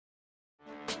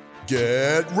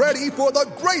Get ready for the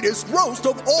greatest roast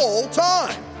of all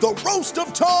time, the Roast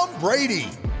of Tom Brady,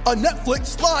 a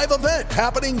Netflix live event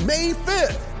happening May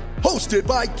 5th. Hosted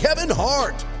by Kevin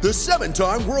Hart, the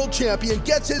 7-time world champion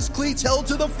gets his cleats held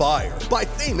to the fire by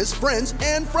famous friends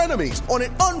and frenemies on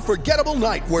an unforgettable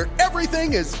night where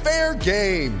everything is fair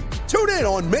game. Tune in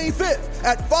on May 5th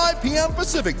at 5 p.m.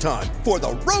 Pacific time for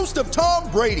the Roast of Tom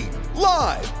Brady,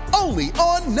 live only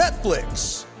on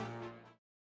Netflix.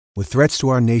 With threats to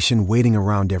our nation waiting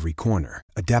around every corner,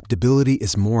 adaptability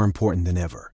is more important than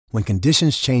ever. When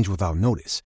conditions change without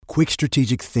notice, quick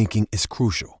strategic thinking is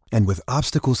crucial. And with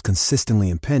obstacles consistently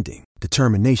impending,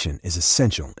 determination is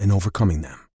essential in overcoming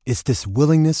them. It's this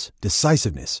willingness,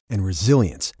 decisiveness, and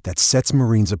resilience that sets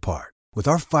Marines apart. With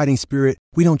our fighting spirit,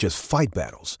 we don't just fight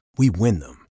battles, we win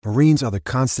them. Marines are the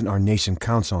constant our nation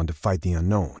counts on to fight the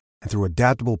unknown. And through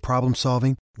adaptable problem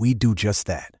solving, we do just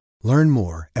that. Learn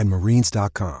more at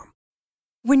marines.com.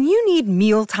 When you need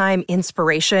mealtime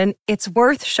inspiration, it's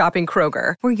worth shopping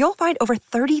Kroger, where you'll find over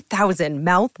 30,000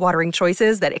 mouth-watering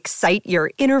choices that excite your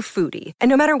inner foodie. And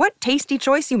no matter what tasty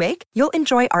choice you make, you'll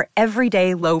enjoy our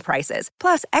everyday low prices,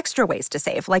 plus extra ways to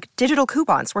save, like digital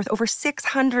coupons worth over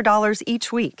 $600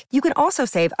 each week. You can also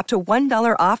save up to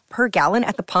 $1 off per gallon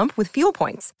at the pump with fuel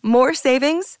points. More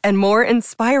savings and more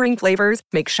inspiring flavors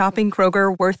make shopping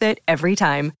Kroger worth it every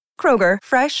time. Kroger,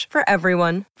 fresh for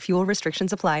everyone. Fuel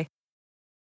restrictions apply.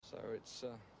 So it's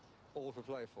all for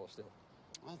play for still.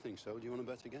 I think so. Do you want to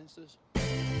bet against us?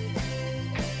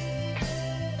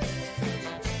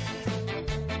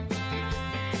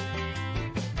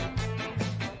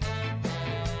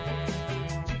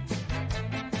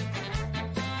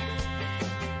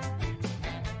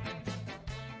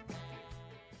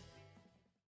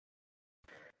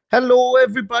 Hello,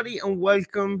 everybody, and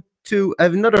welcome to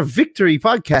another victory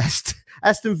podcast.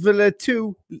 Aston Villa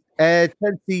 2,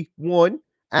 Chelsea 1,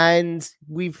 and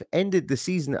we've ended the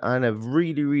season on a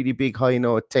really, really big high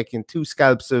note, taking 2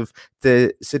 scalps of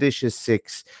the seditious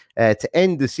 6 to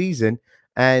end the season.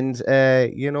 And,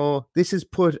 this has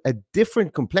put a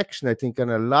different complexion, I think, on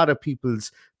a lot of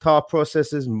people's thought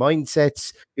processes,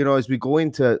 mindsets, as we go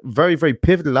into very, very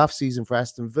pivotal off-season for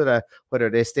Aston Villa, whether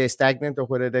they stay stagnant or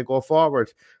whether they go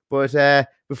forward. But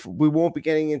we won't be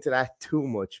getting into that too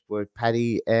much. But,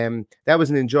 Paddy, that was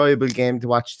an enjoyable game to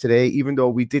watch today, even though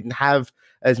we didn't have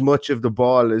as much of the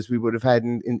ball as we would have had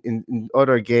in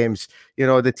other games.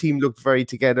 The team looked very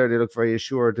together. They looked very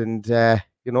assured. And,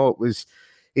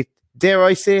 dare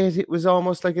I say it was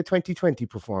almost like a 2020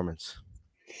 performance.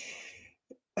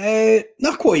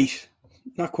 Not quite.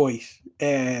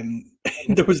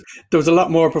 There was a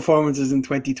lot more performances in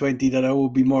 2020 that I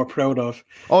would be more proud of.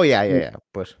 Oh yeah.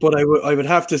 But I would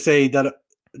have to say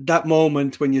that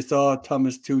moment when you saw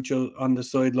Thomas Tuchel on the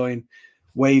sideline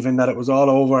waving that it was all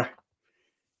over,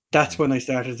 that's when I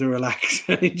started to relax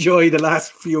and enjoy the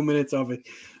last few minutes of it.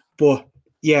 But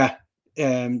yeah,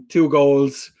 2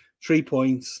 goals, 3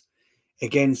 points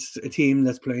against a team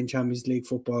that's playing Champions League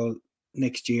football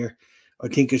next year. I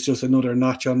think it's just another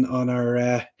notch on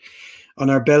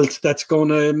our belt that's going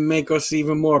to make us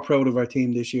even more proud of our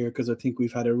team this year, because I think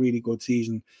we've had a really good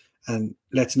season. And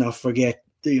let's not forget,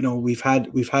 we've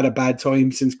had a bad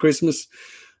time since Christmas,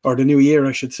 or the New Year,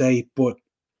 I should say. But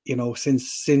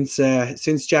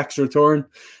since Jack's return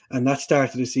and that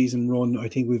start of the season run, I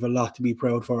think we've a lot to be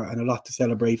proud for and a lot to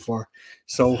celebrate for.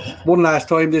 So one last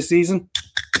time this season,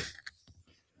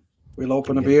 we'll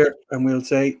open a beer and we'll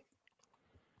say,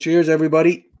 cheers,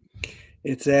 everybody.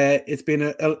 It's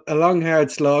been a long,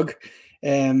 hard slog.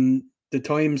 The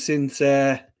time since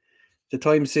the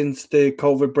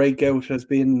COVID breakout has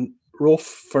been rough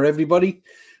for everybody,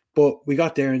 but we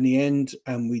got there in the end,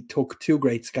 and we took 2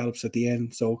 great scalps at the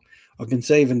end. So I've been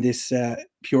saving this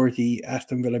Purity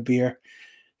Aston Villa beer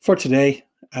for today,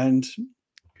 and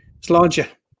sláinte.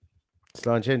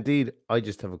 Sláinte indeed. I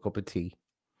just have a cup of tea.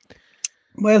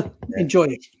 Well, enjoy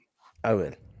it. I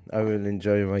will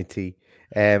enjoy my tea.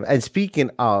 And speaking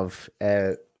of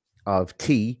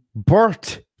tea,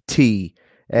 Bert T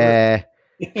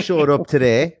showed up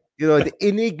today. The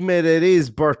enigma that is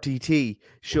Bertie T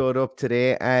showed up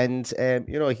today, and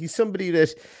he's somebody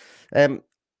that I'm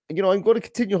going to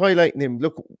continue highlighting him.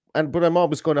 But I'm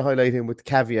always going to highlight him with the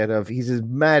caveat of he's as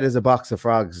mad as a box of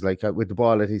frogs, like with the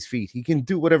ball at his feet. He can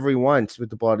do whatever he wants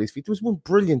with the ball at his feet. There was one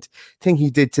brilliant thing he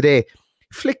did today.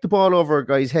 flicked the ball over a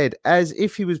guy's head as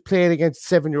if he was playing against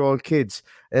 7-year-old kids.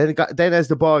 And then as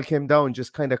the ball came down,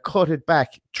 just kind of cut it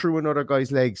back through another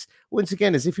guy's legs. Once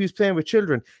again, as if he was playing with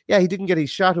children. Yeah, he didn't get his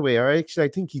shot away. Or actually, I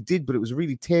think he did, but it was a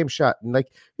really tame shot. And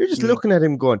like, you're just looking at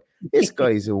him going, this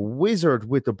guy's a wizard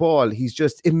with the ball. He's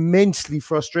just immensely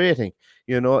frustrating,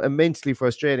 immensely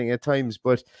frustrating at times.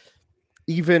 But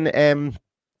even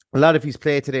a lot of his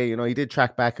play today, he did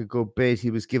track back a good bit. He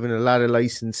was given a lot of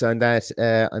license on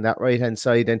that right-hand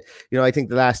side. And, I think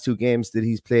the last 2 games that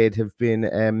he's played have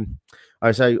been,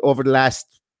 over the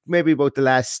last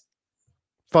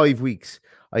 5 weeks,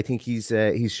 I think he's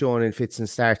shown in fits and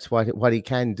starts what he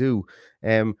can do.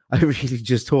 I really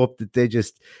just hope that they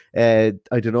just, I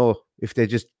don't know, if they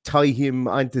just tie him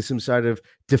onto some sort of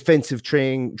defensive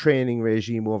training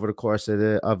regime over the course of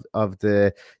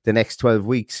the next 12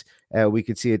 weeks, we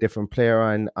could see a different player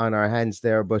on our hands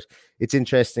there. But it's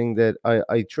interesting that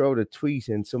I throw out a tweet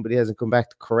and somebody hasn't come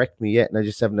back to correct me yet, and I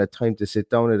just haven't had time to sit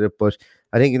down at it. But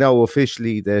I think now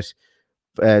officially that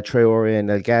Traore and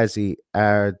El Ghazi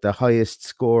are the highest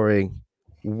scoring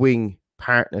wing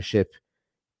partnership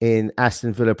in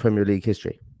Aston Villa Premier League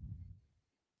history.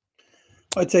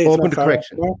 I'd say it's open to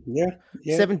correction. Yeah.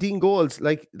 17 goals.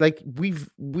 Like we've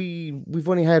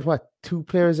only had 2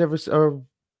 players ever, or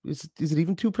is it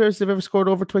even 2 players that have ever scored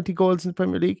over 20 goals in the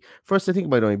Premier League? First, I think it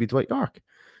might only be Dwight York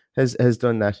has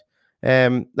done that.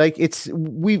 We're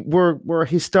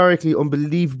historically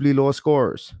unbelievably low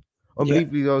scorers.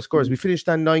 Low scores. We finished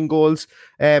on 9 goals.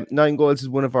 9 goals is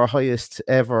one of our highest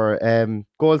ever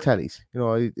goal tallies.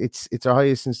 It's our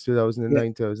highest since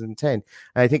 2009, 2010. And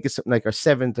I think it's something like our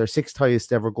 7th or 6th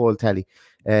highest ever goal tally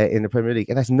in the Premier League.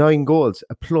 And that's 9 goals,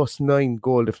 a plus 9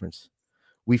 goal difference.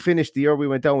 We finished the year we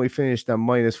went down, we finished on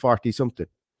minus 40 something.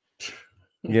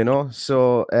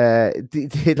 So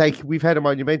we've had a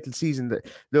monumental season. That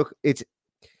look,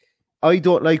 I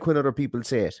don't like when other people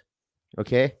say it.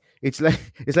 Okay. It's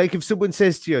like if someone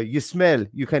says to you, you smell,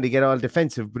 you kind of get all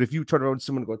defensive. But if you turn around to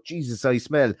someone and go, Jesus, I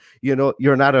smell,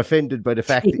 you're not offended by the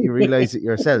fact that you realize it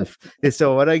yourself. And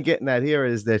so what I'm getting at here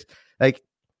is that, like,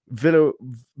 Villa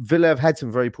have had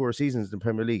some very poor seasons in the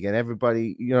Premier League, and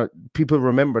everybody, people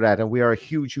remember that. And we are a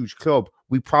huge, huge club.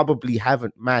 We probably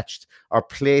haven't matched our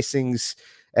placings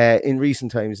in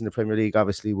recent times in the Premier League,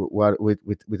 obviously, with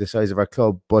the size of our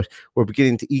club. But we're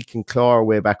beginning to eke and claw our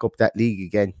way back up that league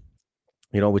again.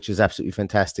 Which is absolutely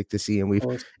fantastic to see. And we've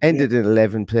ended in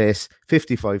 11th place,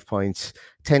 55 points,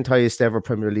 10th highest ever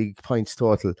Premier League points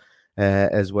total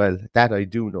as well. That I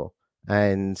do know.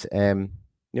 And,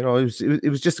 it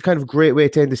was just a kind of great way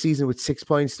to end the season with 6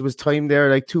 points. There was time there,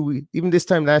 like 2 weeks, even this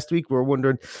time last week, we were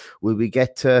wondering, will we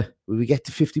get to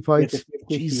 50 points?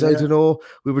 Jeez, I don't know.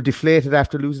 We were deflated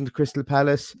after losing to Crystal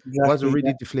Palace. It was a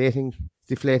really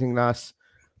deflating loss.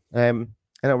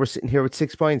 And now we're sitting here with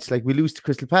 6 points. Like, we lose to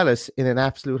Crystal Palace in an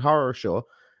absolute horror show.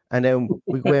 And then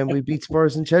we go and we beat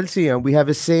Spurs and Chelsea, and we have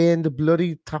a say in the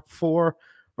bloody top 4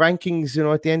 rankings,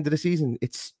 at the end of the season.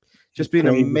 It's just been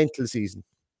a mental season.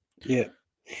 Yeah.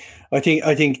 I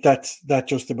think that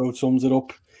just about sums it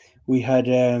up. We had,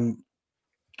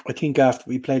 I think after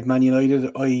we played Man United,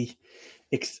 I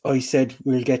said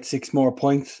we'll get 6 more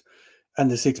points. And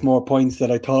the 6 more points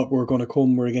that I thought were going to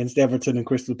come were against Everton and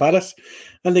Crystal Palace.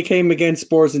 And they came against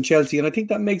Spurs and Chelsea. And I think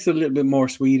that makes it a little bit more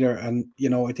sweeter. And,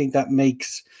 I think that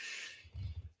makes,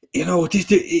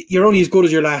 you're only as good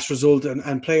as your last result.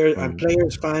 And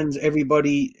players, fans,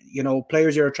 everybody,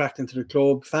 players you're attracting to the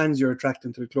club, fans you're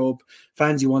attracting to the club,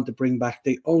 fans you want to bring back,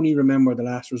 they only remember the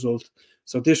last result.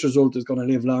 So this result is going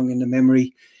to live long in the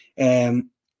memory.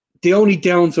 The only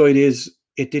downside is,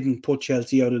 it didn't put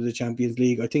Chelsea out of the Champions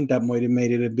League. I think that might have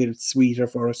made it a bit sweeter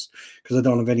for us, because I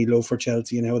don't have any love for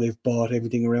Chelsea and how they've bought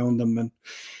everything around them.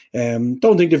 And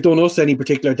don't think they've done us any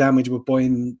particular damage with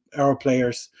buying our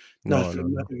players. Not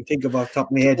to think of off the top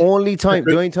of my head. The only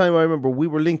time I remember we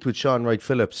were linked with Sean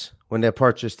Wright-Phillips when they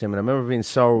purchased him. And I remember being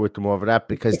sour with them over that,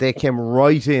 because they came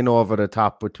right in over the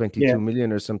top with 22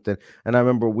 million or something. And I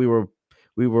remember we were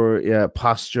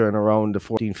posturing around the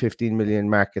 14-15 million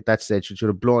mark at that stage, which should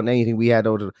have blown anything we had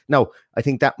out of it. Now, I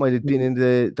think that might have been in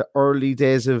the early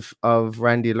days of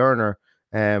Randy Lerner.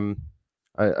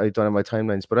 I don't have my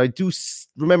timelines, but I do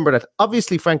remember that.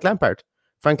 Obviously, Frank Lampard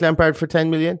for 10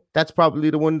 million. That's probably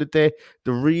the one that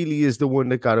really is the one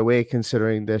that got away,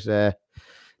 considering that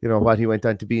what he went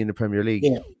on to be in the Premier League.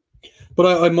 Yeah,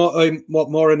 but what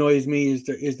more annoys me is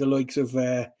the likes of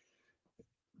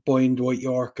buying Dwight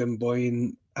York and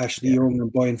buying Ashley Young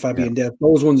and buying Fabian Delph.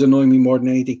 Those ones annoy me more than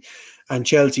anything. And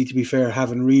Chelsea, to be fair,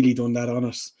 haven't really done that on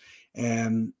us.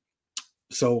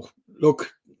 So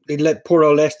look, they let poor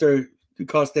old Leicester, it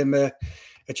cost them a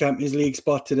a Champions League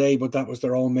spot today, but that was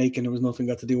their own making. It was nothing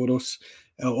got to do with us.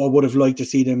 I would have liked to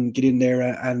see them get in there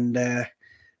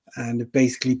and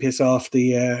basically piss off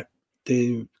the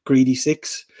greedy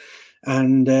six,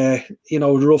 and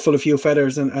ruffle a few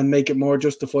feathers and make it more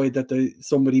justified that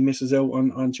somebody misses out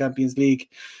on Champions League.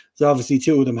 So obviously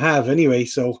 2 of them have anyway.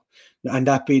 So, and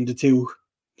that being the 2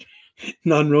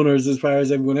 non-runners as far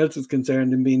as everyone else is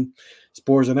concerned, and being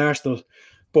Spurs and Arsenal.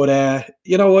 But I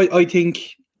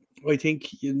think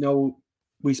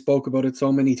we spoke about it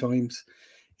so many times.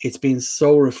 It's been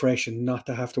so refreshing not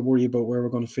to have to worry about where we're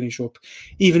going to finish up.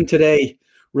 Even today,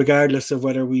 regardless of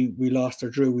whether we lost or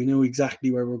drew, we knew exactly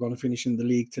where we're going to finish in the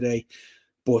league today.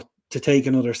 But to take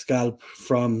another scalp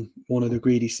from one of the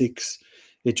greedy 6,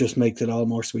 it just makes it all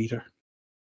more sweeter.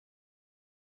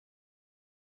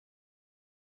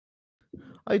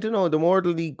 I don't know. The more the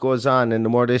league goes on, and the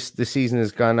more the season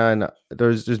has gone on,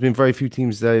 there's been very few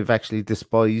teams that I've actually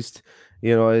despised.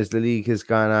 As the league has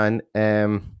gone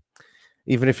on.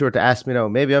 Even if you were to ask me now,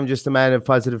 maybe I'm just a man of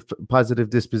positive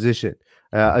disposition.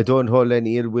 I don't hold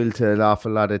any ill will to an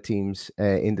awful lot of teams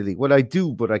in the league. Well, I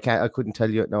do, but I couldn't tell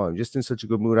you it now. I'm just in such a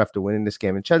good mood after winning this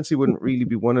game, and Chelsea wouldn't really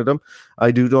be one of them.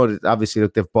 I do know that obviously,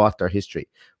 look, they've bought their history,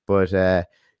 but they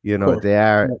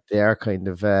are kind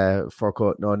of fur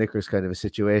coat, no knickers kind of a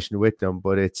situation with them.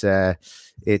 But it's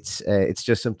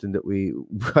just something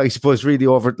that I suppose really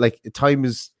over, like, time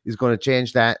is going to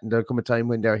change that, and there'll come a time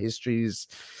when their history is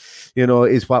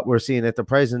what we're seeing at the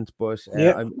present. But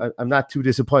I'm not too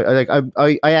disappointed.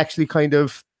 I actually kind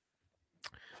of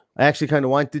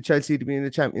wanted Chelsea to be in the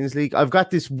Champions League. I've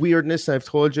got this weirdness, and I've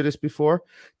told you this before,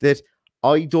 that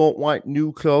I don't want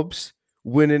new clubs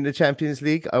winning the Champions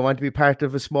League. I want to be part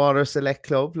of a smaller select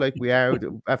club like we are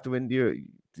after when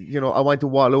I want to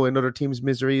wallow in other teams'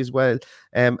 misery as well.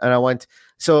 And I want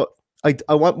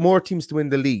more teams to win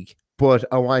the league, but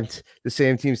I want the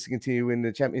same teams to continue winning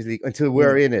the Champions League until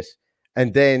we're in it.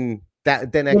 And then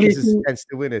that gives us a chance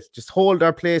to win it. Just hold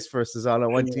our place first is all I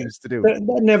want teams to do.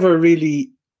 That never really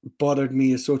bothered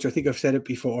me as such. I think I've said it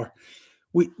before.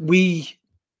 We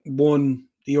won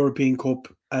the European Cup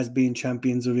as being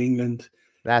champions of England.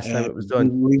 Last time it was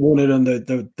done. We won it on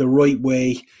the right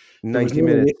way. 90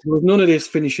 minutes. There was none of this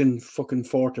finishing fucking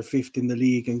 4th or 5th in the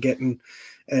league and getting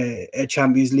a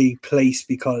Champions League place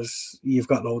because you've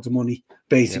got loads of money,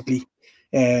 basically.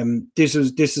 Yep. This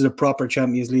is a proper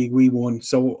Champions League we won.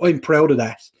 So I'm proud of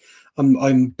that.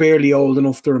 I'm barely old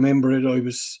enough to remember it. I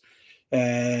was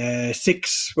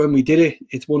 6 when we did it.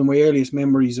 It's one of my earliest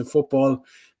memories of football.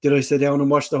 Did I sit down and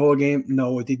watch the whole game?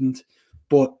 No, I didn't.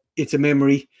 But it's a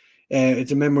memory.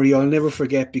 It's a memory I'll never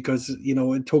forget because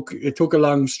it took a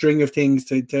long string of things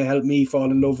to help me fall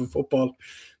in love with football.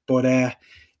 But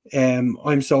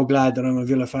I'm so glad that I'm a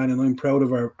Villa fan, and I'm proud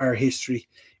of our history.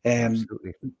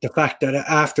 Absolutely. The fact that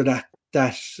after that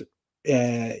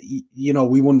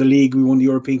we won the league, we won the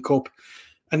European Cup,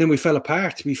 and then we fell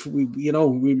apart.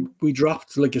 We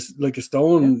dropped like a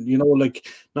stone. Like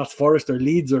not Forest or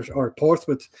Leeds or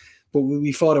Portsmouth, but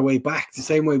we fought our way back the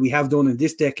same way we have done in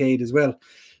this decade as well.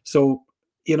 So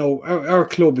our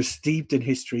club is steeped in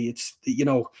history. It's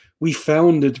we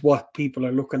founded what people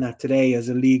are looking at today as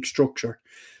a league structure.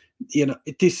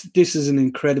 This is an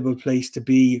incredible place to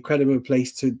be, incredible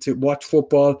place to watch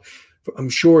football. I'm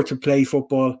sure to play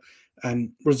football,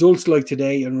 and results like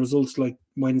today and results like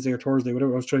Wednesday or Thursday,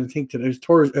 whatever I was trying to think today. It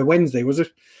was Wednesday, was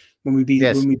it? When we beat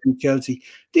Chelsea.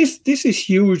 This is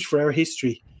huge for our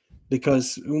history,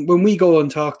 because when we go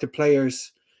and talk to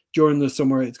players during the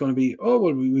summer, it's going to be,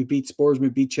 we beat Spurs, we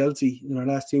beat Chelsea in our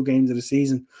last 2 games of the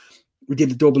season. We did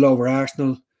the double over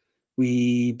Arsenal.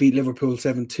 We beat Liverpool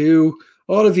 7-2.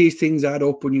 All of these things add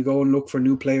up when you go and look for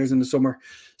new players in the summer.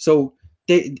 So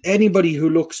anybody who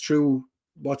looks through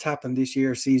what's happened this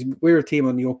year sees we're a team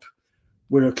on the up.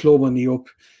 We're a club on the up.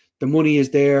 The money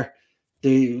is there.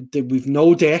 We've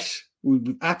no debt.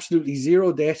 We've absolutely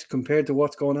zero debt compared to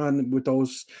what's going on with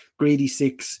those greedy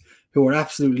 6 who are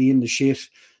absolutely in the shit.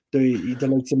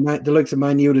 The likes of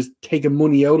Man U has taken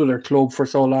money out of their club for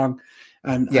so long,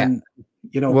 and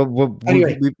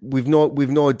anyway, we've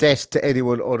no debt to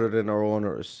anyone other than our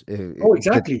owners.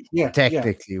 Exactly.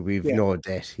 Technically, we've no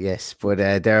debt. Yes, but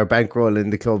they're bankrolling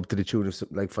the club to the tune of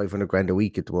something like 500 grand a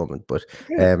week at the moment. But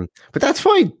that's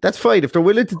fine. That's fine if they're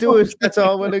willing to do it. That's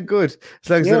all well and good, as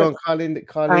long as they don't call in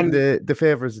the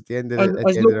favors at the end of the.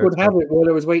 As luck would have it, while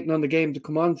I was waiting on the game to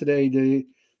come on today,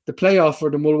 the playoff for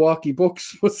the Milwaukee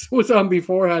Bucks was on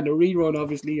beforehand, a rerun,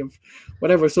 obviously, of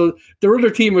whatever. So their other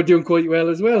team are doing quite well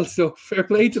as well. So fair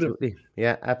play to them.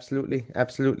 Yeah, absolutely.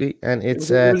 And it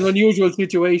was an unusual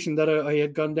situation that I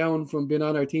had gone down from being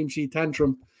on our team sheet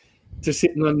tantrum to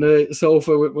sitting on the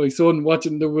sofa with my son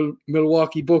watching the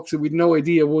Milwaukee Bucks, and we'd no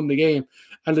idea won the game.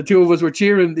 And the two of us were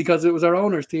cheering because it was our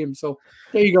owner's team. So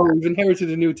there you go. We've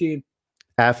inherited a new team.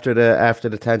 After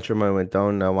the tantrum, I went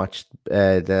down and I watched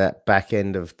the back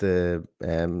end of the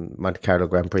Monaco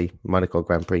Grand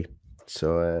Prix.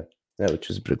 So which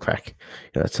was a bit of crack.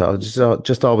 That's all.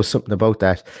 Just always something about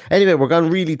that. Anyway, we're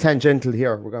going really tangential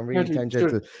here.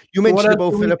 Sure. You mentioned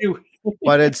about Villa.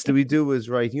 What else do we do is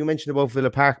right. You mentioned about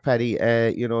Villa Park, Paddy.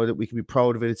 That we can be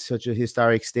proud of it. It's such a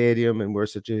historic stadium and we're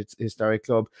such a historic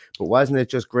club. But wasn't it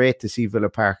just great to see Villa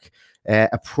Park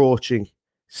approaching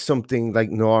something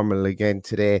like normal again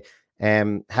today?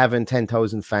 Having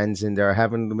 10,000 fans in there,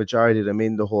 having the majority of them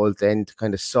in the whole then to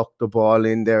kind of suck the ball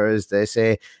in there, as they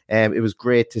say. It was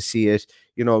great to see it.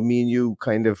 Me and you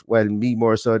me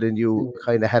more so than you,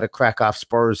 kind of had a crack off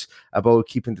Spurs about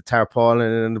keeping the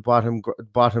tarpaulin in the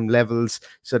bottom levels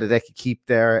so that they could keep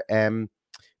their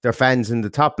fans in the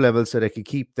top level so they could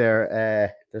keep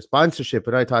their sponsorship.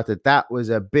 And I thought that was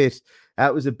a bit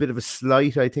of a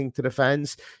slight, I think, to the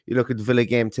fans. You look at the Villa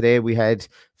game today, we had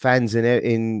fans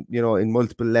in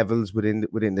multiple levels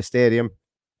within the stadium.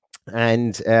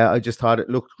 And I just thought it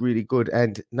looked really good.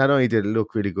 And not only did it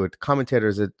look really good,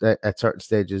 commentators at certain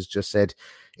stages just said,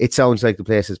 it sounds like the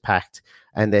place is packed.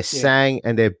 And they sang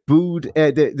and they booed.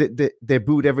 They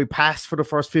booed every pass for the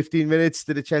first 15 minutes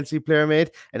that the Chelsea player made,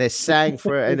 and they sang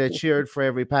for and they cheered for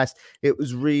every pass. It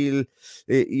was real.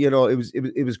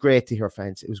 It was great to hear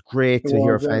fans. It was great to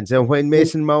hear fans. And when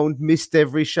Mason Mount missed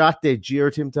every shot, they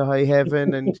jeered him to high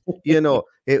heaven. And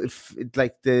it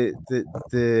like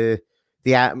the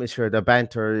atmosphere, the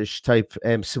banterish type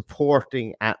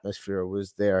supporting atmosphere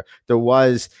was there.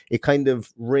 It kind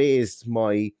of raised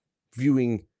my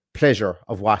viewing pleasure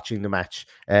of watching the match.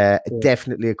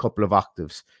 Definitely a couple of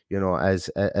octaves, as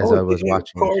I was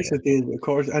watching. Of course it did, of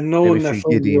course. And knowing that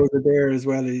you were there as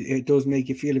well, it does make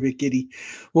you feel a bit giddy.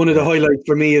 One of the highlights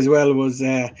for me as well was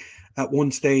at one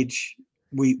stage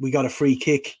we got a free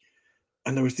kick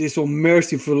and there was this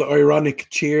unmerciful, ironic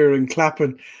cheer and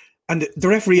clapping. And the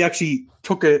referee actually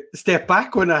took a step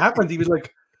back when it happened. He was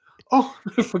like, "Oh,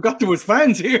 I forgot there was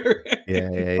fans here."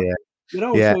 Yeah.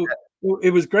 So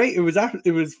it was great. It was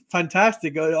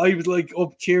fantastic. I was like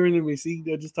up cheering in my seat.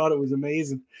 I just thought it was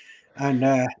amazing. And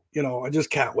I just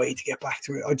can't wait to get back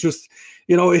to it. I just,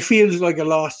 it feels like a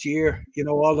lost year.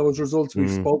 All those results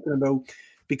we've spoken about,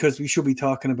 because we should be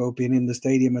talking about being in the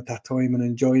stadium at that time and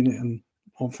enjoying it. And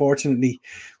unfortunately,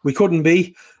 we couldn't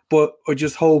be. But I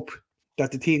just hope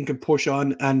that the team can push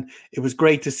on. And it was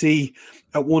great to see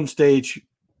at one stage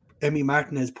Emi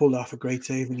Martinez pulled off a great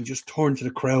save and he just turned to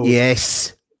the crowd.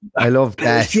 Yes, I love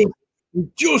that.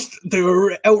 Just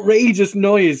the outrageous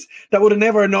noise that would have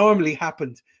never normally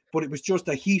happened, but it was just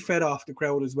that he fed off the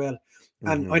crowd as well.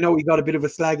 And I know he got a bit of a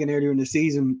slagging earlier in the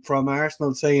season from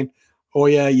Arsenal saying, "Oh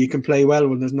yeah, you can play well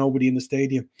when there's nobody in the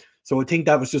stadium." So I think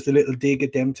that was just a little dig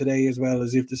at them today as well,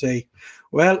 as if to say,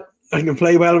 well, I can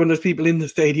play well when there's people in the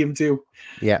stadium too.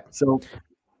 Yeah. So,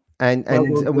 and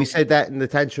we said that in the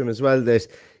tantrum as well, that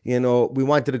we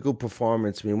wanted a good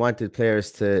performance. We wanted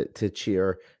players to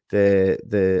cheer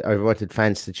I wanted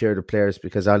fans to cheer the players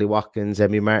because Ollie Watkins,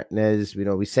 Emi Martinez,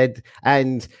 we said,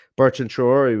 and Bertrand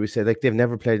Traore, we said, like, they've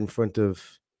never played in front of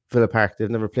Villa Park. They've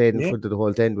never played in front of the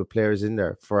whole end with players in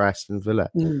there for Aston Villa,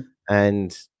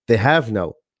 and they have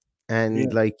now.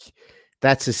 And like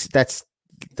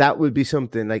that would be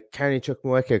something like Carney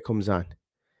Chukwuemeka comes on,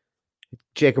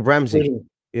 Jacob Ramsey,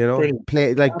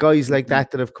 play like guys like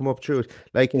that have come up through it.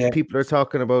 Like people are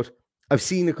talking about. I've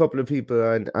seen a couple of people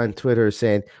on Twitter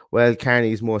saying, well,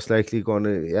 Carney's most likely going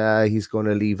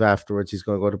to leave afterwards. He's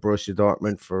going to go to Borussia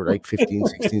Dortmund for like 15,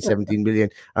 16, 17 million.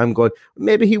 I'm going,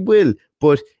 maybe he will.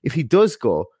 But if he does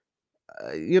go,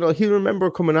 he'll remember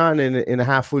coming on in a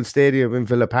half full stadium in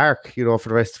Villa Park, for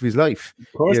the rest of his life,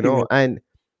 and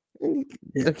little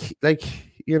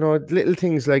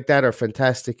things like that are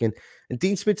fantastic. And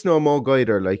Dean Smith's no Mo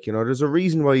Guider, there's a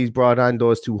reason why he's brought on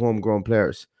those two homegrown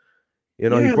players. He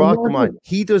brought them on.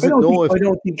 He doesn't know if... I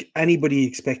don't think anybody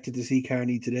expected to see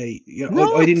Carney today.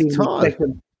 I didn't even expect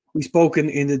him. We spoke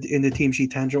in the team sheet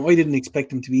tantrum. I didn't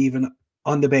expect him to be even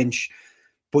on the bench.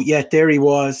 But yet there he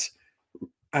was.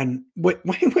 And when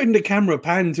the camera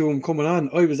panned to him coming on,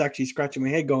 I was actually scratching my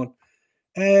head going,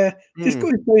 this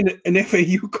guy's playing an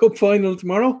FAU Cup final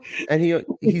tomorrow. And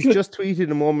he's just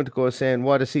tweeted a moment ago saying,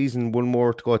 what a season, one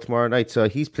more to go tomorrow night. So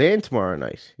he's playing tomorrow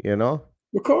night,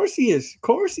 Of course he is.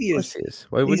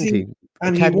 Why wouldn't he?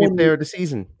 Academy Player of the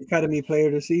Season. Academy Player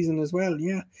of the Season as well,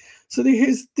 yeah. So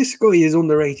this guy is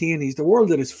under 18. He's the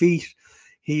world at his feet.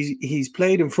 He's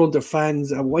played in front of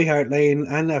fans at White Hart Lane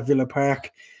and at Villa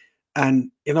Park. And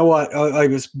you know what? I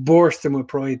was bursting with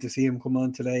pride to see him come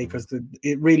on today because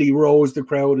it really rose the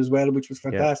crowd as well, which was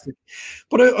fantastic. Yeah.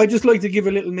 But I just like to give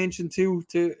a little mention too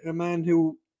to a man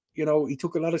who, you know, he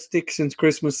took a lot of sticks since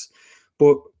Christmas,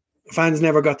 but fans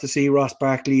never got to see Ross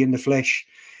Barkley in the flesh.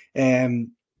 I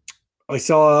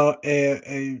saw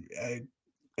a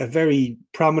very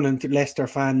prominent Leicester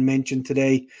fan mentioned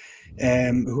today,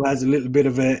 who has a little bit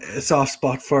of a soft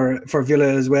spot for Villa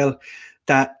as well,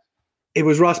 that it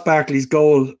was Ross Barkley's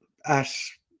goal at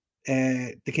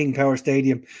the King Power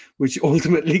Stadium, which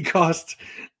ultimately cost,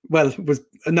 well, was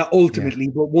not ultimately,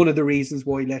 but one of the reasons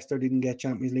why Leicester didn't get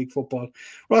Champions League football.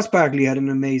 Ross Barkley had an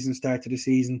amazing start to the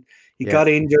season. He got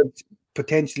injured,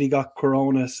 potentially got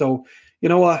corona. So, you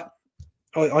know what?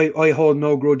 I hold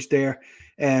no grudge there.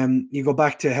 You go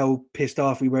back to how pissed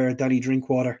off we were at Danny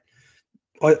Drinkwater.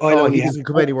 He doesn't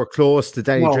come anywhere close to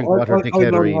Danny Drinkwater.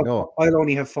 I'll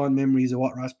only have fond memories of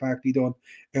what Ross Barkley done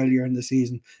earlier in the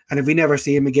season. And if we never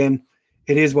see him again,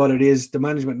 it is what it is. The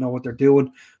management know what they're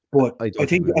doing. But I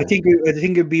think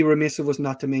it'd be remiss of us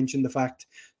not to mention the fact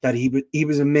that he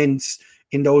was immense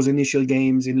in those initial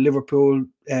games in Liverpool,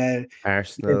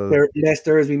 Arsenal,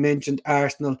 Leicester, as we mentioned,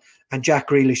 Arsenal, and Jack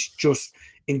Grealish just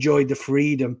enjoyed the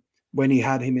freedom when he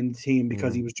had him in the team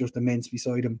because he was just immense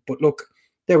beside him. But look,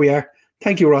 there we are.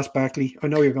 Thank you, Ross Barkley. I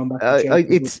know you're going back to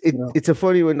Chelsea. It's a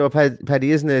funny one, though,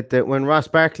 Paddy, isn't it? That when Ross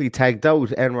Barkley tagged out,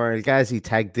 Anwar El Ghazi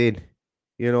tagged in,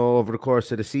 you know, over the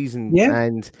course of the season. Yeah.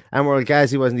 And Anwar El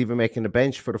Ghazi wasn't even making the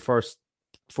bench for the first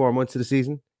 4 months of the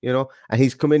season, you know, and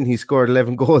he's come in, he scored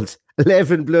 11 goals.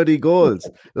 11 bloody goals.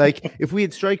 Like, if we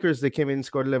had strikers that came in and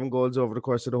scored 11 goals over the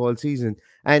course of the whole season,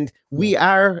 and we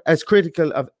are as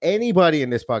critical of anybody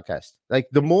in this podcast, like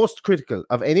the most critical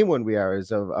of anyone we are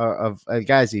is of El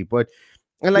Ghazi, but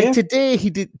and like today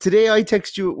I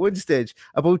texted you at one stage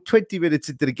about 20 minutes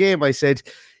into the game. I said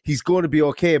he's going to be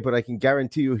okay, but I can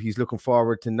guarantee you he's looking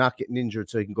forward to not getting injured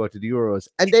so he can go to the Euros.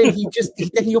 And then he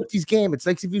upped his game. It's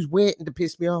like as if he was waiting to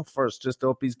piss me off first just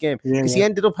to up his game, because he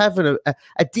ended up having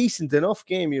a decent enough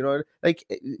game, you know. Like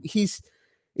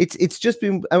it's just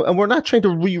been, and we're not trying to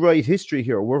rewrite history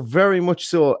here. We're very much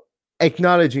so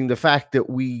acknowledging the fact that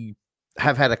we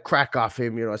have had a crack off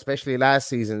him, you know, especially last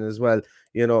season as well,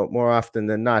 you know, more often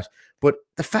than not. But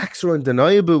the facts are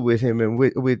undeniable with him and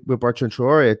with Bertrand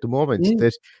Traoré at the moment,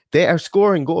 that they are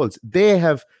scoring goals. They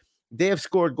have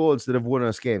scored goals that have won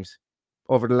us games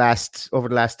over the last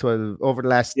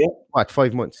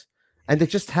 5 months. And they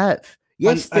just have.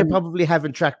 Yes, they probably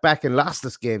haven't tracked back and lost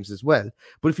us games as well.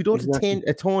 But if you don't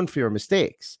atone for your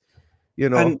mistakes, you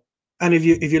know. And if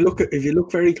you look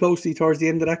very closely towards the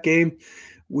end of that game,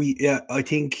 I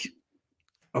think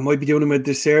I might be doing him a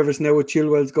disservice now with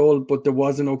Chilwell's goal, but there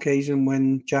was an occasion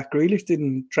when Jack Grealish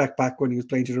didn't track back when he was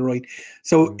playing to the right.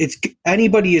 So it's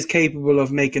anybody is capable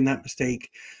of making that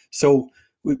mistake. So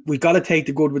we got to take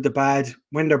the good with the bad.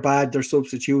 When they're bad, they're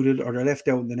substituted or they're left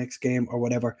out in the next game or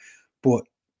whatever. But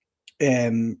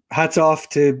hats off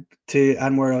to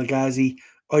Anwar El Ghazi.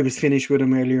 I was finished with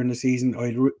him earlier in the season.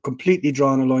 I'd completely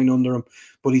drawn a line under him,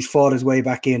 but he's fought his way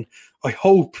back in. I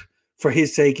hope, for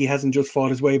his sake, he hasn't just fought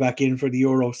his way back in for the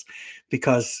Euros,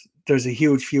 because there's a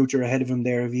huge future ahead of him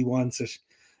there if he wants it.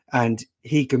 And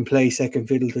he can play second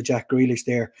fiddle to Jack Grealish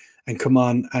there and come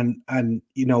on and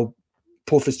you know,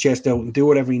 puff his chest out and do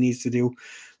whatever he needs to do.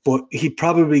 But he's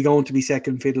probably going to be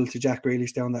second fiddle to Jack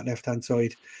Grealish down that left-hand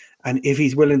side. And if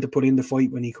he's willing to put in the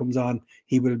fight when he comes on,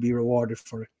 he will be rewarded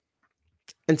for it.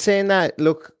 And saying that,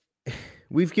 look,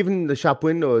 we've given the shop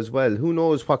window as well. Who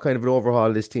knows what kind of an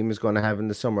overhaul this team is going to have in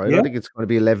the summer? I don't think it's going to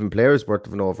be 11 players worth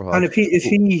of an overhaul. And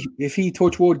if he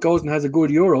touch wood goes and has a good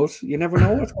Euros, you never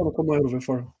know what's going to come out of it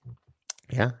for him.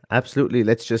 Yeah, absolutely.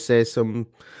 Let's just say some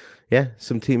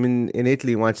team in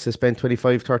Italy wants to spend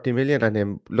 25-30 million on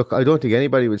him. Look, I don't think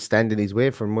anybody would stand in his way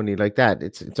for money like that.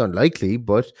 It's unlikely,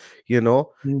 but you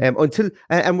know,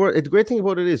 the great thing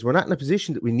about it is we're not in a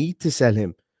position that we need to sell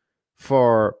him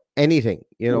for anything.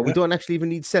 You know, we don't actually even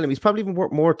need to sell him. He's probably even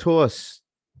worth more to us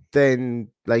than,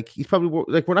 like, he's probably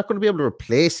we're not going to be able to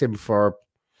replace him for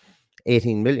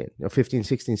 18 million or 15,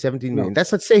 16, 17 million.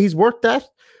 That's not to say he's worth that,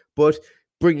 but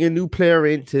bring a new player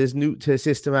into his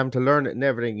system, having to learn it and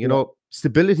everything, you know,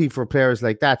 stability for players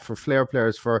like that, for flair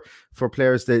players, for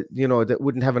players that, you know, that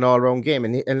wouldn't have an all-around game.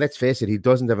 And let's face it, he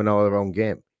doesn't have an all-around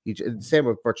game. Same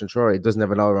with Bertrand Traoré, he doesn't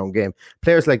have an all-around game.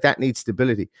 Players like that need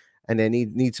stability, and they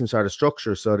need some sort of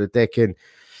structure so that they can,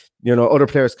 you know, other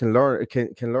players can learn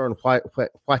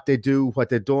what they do, what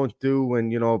they don't do,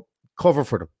 and, you know, cover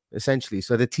for them essentially.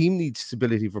 So the team needs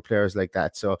stability for players like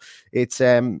that. So he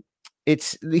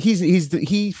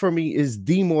for me is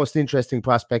the most interesting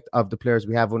prospect of the players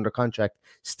we have under contract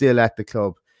still at the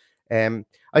club.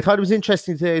 I thought it was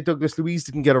interesting today Douglas Luiz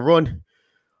didn't get a run.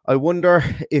 I wonder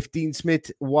if Dean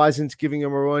Smith wasn't giving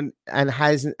him a run and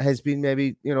has been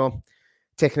maybe,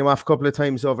 taking him off a couple of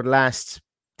times over the last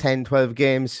 10, 12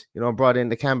 games, brought in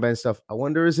the Nakamba and stuff. I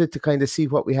wonder, is it to kind of see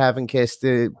what we have in case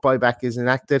the buyback is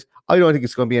enacted? I don't think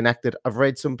it's going to be enacted. I've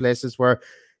read some places where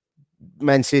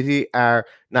Man City are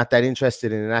not that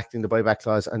interested in enacting the buyback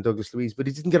clause on Douglas Luiz, but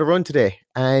he didn't get a run today.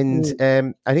 And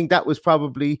I think that was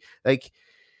probably like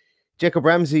Jacob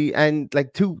Ramsey and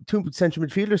like two central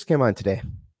midfielders came on today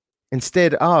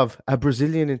instead of a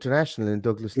Brazilian international in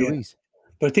Douglas Luiz.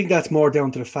 But I think that's more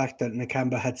down to the fact that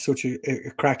Nakamba had such a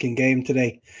cracking game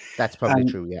today. That's probably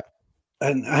true, yeah.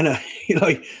 And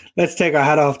let's take our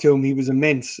hat off to him. He was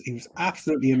immense. He was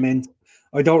absolutely immense.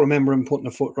 I don't remember him putting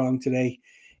a foot wrong today.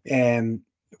 A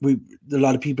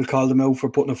lot of people called him out for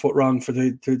putting a foot wrong for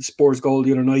the Spurs goal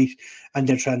the other night, and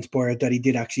then transpired that he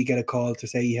did actually get a call to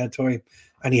say he had time,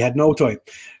 and he had no time.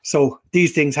 So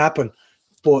these things happen.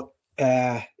 But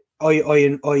I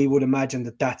would imagine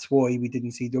that that's why we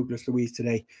didn't see Douglas Luiz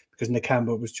today, because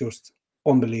Nakamba was just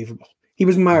unbelievable. He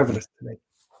was marvellous today.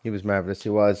 He was marvellous. He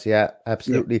was, yeah,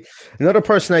 absolutely. Yeah. Another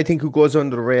person I think who goes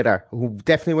under the radar, who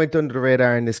definitely went under the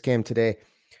radar in this game today,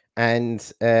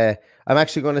 and I'm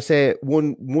actually going to say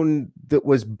one that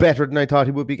was better than I thought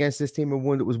he would be against this team, and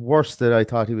one that was worse than I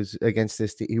thought he would be against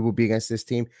this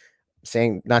team.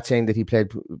 Not saying that he played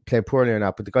poorly or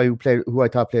not, but the guy who I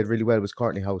thought played really well was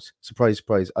Courtney House. Surprise,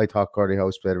 surprise. I thought Courtney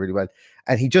House played really well.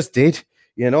 And he just did,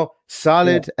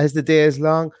 solid as the day is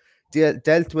long,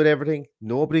 dealt with everything.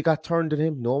 Nobody got turned at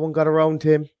him. No one got around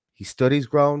him. He stood his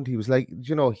ground. He was like,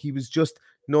 he was just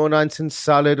no nonsense,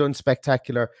 solid,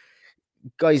 unspectacular.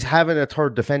 Guys, having a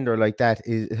third defender like that,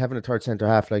 having a third centre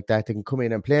half like that, they can come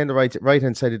in and play on the right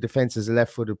hand side of defence as a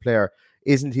left-footed player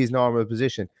isn't his normal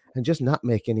position, and just not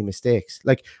make any mistakes.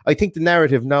 Like, I think the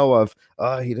narrative now of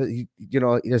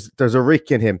there's a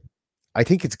Rick in him, I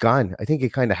think it's gone. I think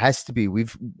it kind of has to be.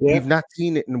 We've not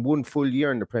seen it in one full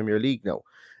year in the Premier League now,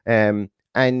 and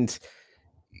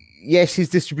yes, his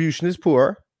distribution is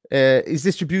poor. His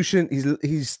distribution,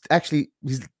 his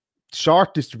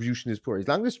short distribution is poor. His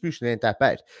long distribution ain't that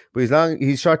bad, but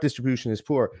his short distribution is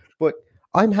poor. But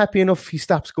I'm happy enough he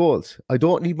stops goals. I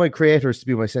don't need my creators to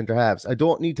be my centre halves. I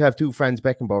don't need to have two Franz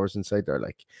Beckenbauers inside there,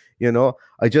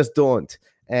 I just don't.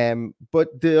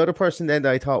 But the other person then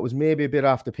that I thought was maybe a bit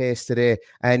off the pace today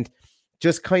and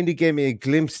just kind of gave me a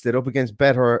glimpse that up against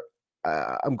better,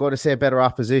 I'm going to say better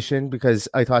opposition, because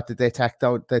I thought that they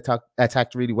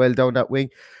attacked really well down that wing.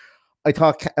 I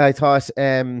thought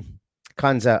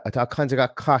Konsa. I thought Konsa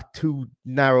got caught too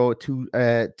narrow,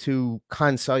 too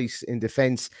concise in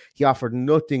defence. He offered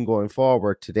nothing going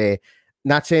forward today.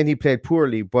 Not saying he played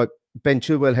poorly, but Ben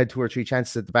Chilwell had 2 or 3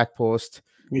 chances at the back post,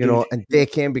 and they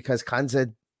came because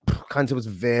Konsa was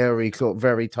very close,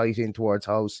 very tight in towards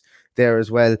House there as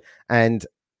well. And,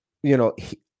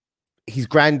 he's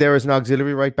grand there as an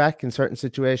auxiliary right back in certain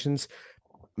situations.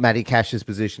 Matty Cash's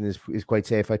position is quite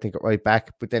safe, I think, at right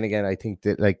back. But then again, I think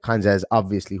that Konsa is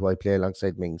obviously who I play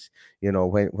alongside Mings.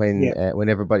 When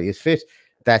everybody is fit,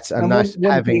 that's I'm not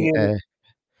having.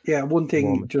 One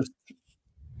thing, just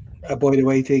a by the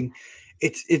way thing.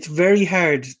 It's very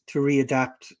hard to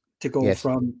readapt to go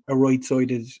from a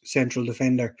right-sided central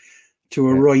defender to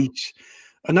a right.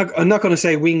 I'm not going to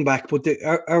say wing back, but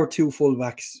our 2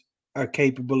 fullbacks are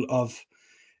capable of.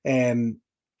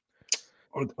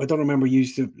 I don't remember.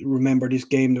 Used to remember this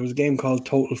game. There was a game called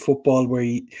Total Football where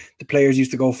the players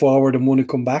used to go forward and one would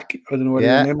come back. I don't know whether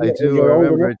you remember. I do. I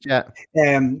remember it. Yeah.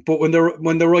 But when the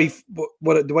right,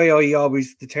 the way I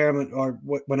always determine, or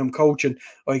when I'm coaching,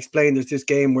 I explain there's this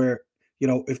game where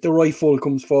if the right full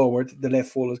comes forward, the left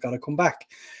full has got to come back,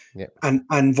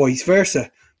 and vice versa.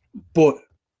 But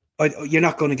you're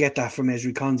not going to get that from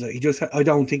Ezri Konsa. I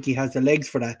don't think he has the legs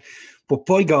for that. But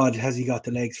by God, has he got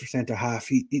the legs for centre half?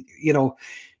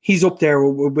 He's up there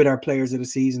with our players of the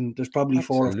season. There's probably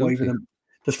Absolutely. 4 or 5 of them.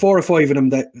 There's 4 or 5 of them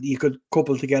that you could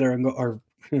couple together and go, or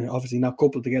obviously not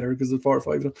couple together because there's 4 or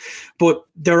 5 of them, but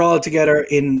they're all together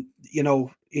in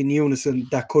unison.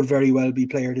 That could very well be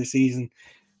player of the season.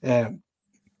 And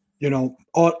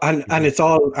it's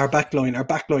all our backline. Our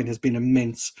backline has been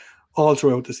immense all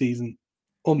throughout the season.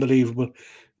 Unbelievable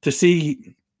to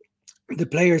see the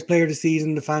players player of the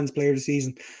season, the fans player of the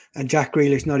season, and Jack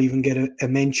Grealish not even get a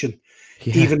mention,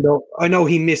 even though I know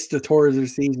he missed the tour of the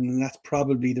season, and that's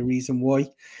probably the reason why.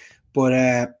 But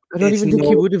I don't even think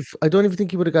he would have. I don't even think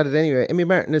he would have got it anyway. Emi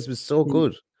Martinez was so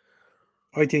good.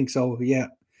 I think so. Yeah.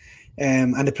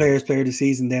 And the player of the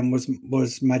season then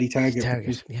was Matty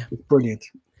Targett. Yeah, brilliant.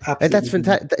 Absolutely. And that's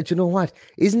fantastic. Do you know what?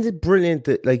 Isn't it brilliant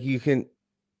that you can?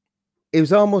 it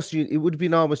was almost, it would have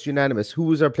been almost unanimous. Who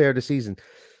was our player of the season?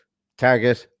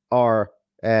 Target or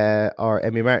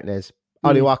Emi Martinez.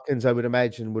 Ollie Watkins, I would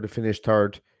imagine, would have finished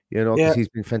third, you know, because he's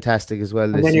been fantastic as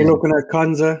well. And then you're looking at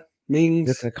Konza, Mings,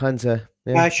 looking at Konza,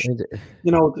 Ash.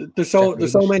 You know, there's so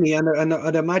many, and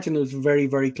I'd imagine it was very,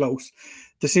 very close.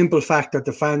 The simple fact that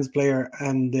the fans' player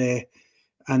and the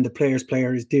players'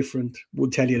 player is different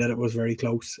would tell you that it was very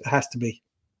close. It has to be.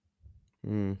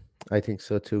 I think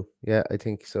so too. Yeah, I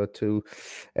think so too.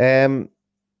 But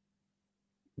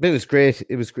it was great.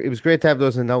 It was great to have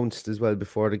those announced as well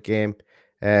before the game.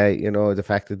 You know, the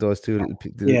fact that those two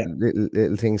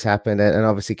little things happened, and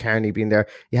obviously Carney being there,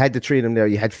 you had the three of them there.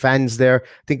 You had fans there.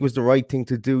 I think it was the right thing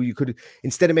to do. You could,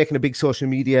 instead of making a big social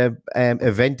media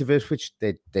event of it, which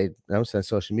they announced on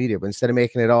social media, but instead of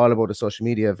making it all about a social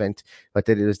media event, what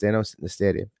they did is they announced it in the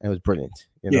stadium, and it was brilliant.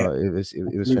 You know, it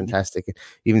was fantastic. You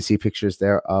even see pictures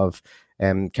there of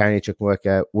Carney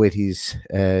Chukwuemeka with his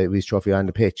trophy on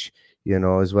the pitch, you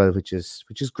know, as well, which is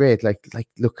great. Like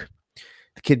look,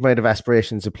 the kid might have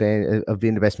aspirations of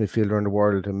being the best midfielder in the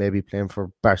world and maybe playing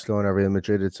for Barcelona or Real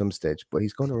Madrid at some stage, but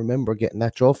he's going to remember getting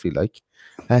that trophy. Like,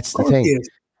 that's the thing.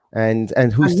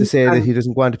 And who's to say that he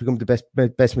doesn't want to become the best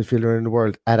midfielder in the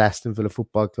world at Aston Villa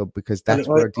Football Club, because that's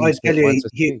where Dean Smith wants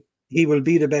us to be. He will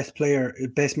be the best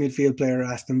midfield player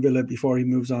at Aston Villa before he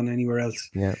moves on anywhere else.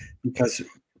 Yeah, because,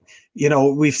 you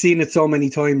know, we've seen it so many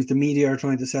times. The media are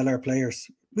trying to sell our players.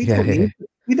 We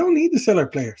don't need to sell our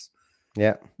players.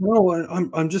 Yeah. No,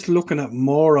 I'm just looking at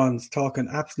morons talking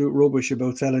absolute rubbish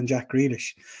about selling Jack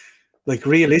Grealish. Like,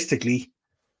 realistically,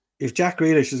 if Jack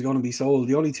Grealish is going to be sold,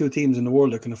 the only two teams in the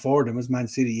world that can afford him is Man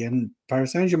City and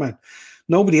Paris Saint-Germain.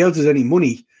 Nobody else has any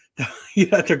money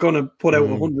that they're going to put out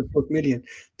 100+ million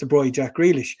to buy Jack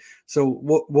Grealish. So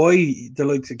why the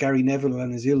likes of Gary Neville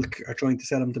and his ilk are trying to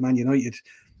sell him to Man United?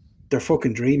 They're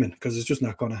fucking dreaming, because it's just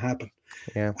not going to happen.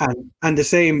 Yeah, and the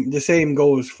same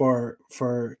goes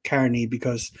for Carney,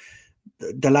 because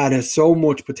the lad has so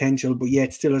much potential, but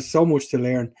yet still has so much to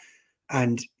learn,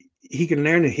 and he can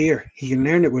learn it here. He can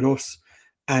learn it with us,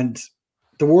 and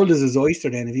the world is his oyster.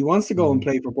 Then, if he wants to go and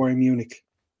play for Bayern Munich,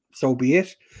 so be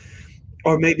it.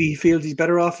 Or maybe he feels he's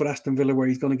better off at Aston Villa, where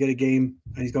he's going to get a game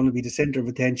and he's going to be the centre of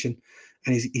attention,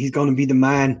 and he's going to be the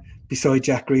man beside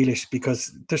Jack Grealish,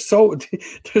 because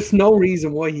there's no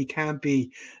reason why he can't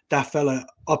be that fella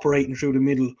operating through the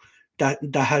middle that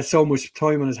has so much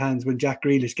time on his hands when Jack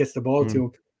Grealish gets the ball to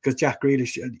him. Because Jack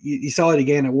Grealish, you saw it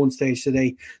again at one stage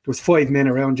today. There was 5 men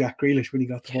around Jack Grealish when he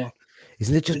got the ball.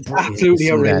 Isn't it just absolutely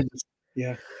outrageous?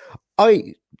 Yeah.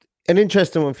 An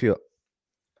interesting one for you.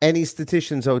 Any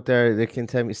statisticians out there that can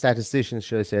tell me, statisticians,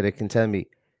 should I say, that can tell me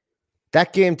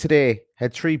that game today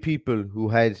had 3 people who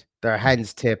had their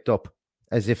hands taped up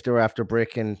as if they were after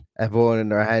breaking a bone in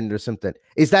their hand or something?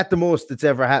 Is that the most that's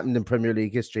ever happened in Premier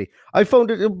League history? I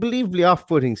found it unbelievably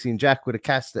off-putting seeing Jack with a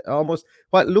cast, almost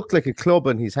what looked like a club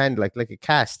in his hand, like a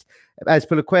cast. As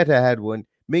Azpilicueta had one,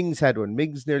 Mings had one.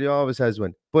 Mings nearly always has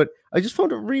one. But I just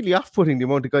found it really off-putting, the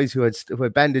amount of guys who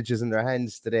had bandages in their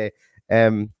hands today.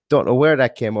 Don't know where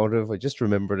that came out of. I just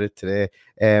remembered it today.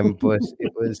 But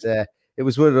it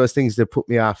was one of those things that put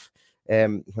me off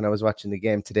when I was watching the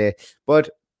game today. But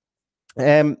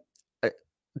and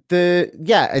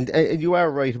you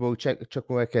are right about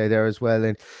Chukwuemeka there as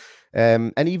well,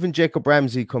 and even Jacob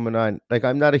Ramsey coming on. Like,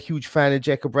 I'm not a huge fan of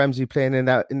Jacob Ramsey playing in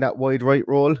that wide right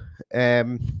role.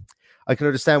 I can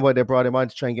understand why they brought him on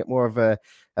to try and get more of a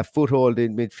foothold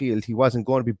in midfield. He wasn't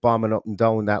going to be bombing up and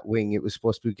down that wing. It was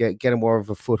supposed to be get him more of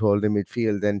a foothold in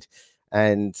midfield,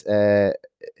 and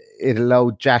it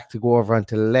allowed Jack to go over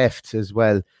onto the left as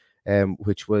well,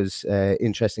 which was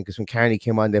interesting, because when Carney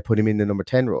came on, they put him in the number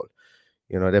 10 role.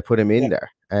 You know, they put him in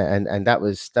there, and that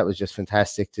was just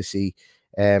fantastic to see.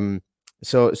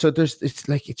 So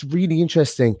it's really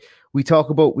interesting. We talk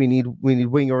about we need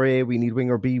winger A, we need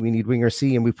winger B, we need winger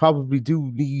C, and we probably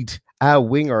do need a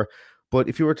winger. But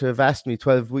if you were to have asked me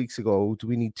 12 weeks ago, do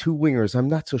we need 2 wingers? I'm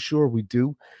not so sure we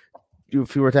do.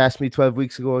 If you were to ask me 12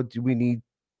 weeks ago, do we need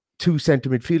 2 centre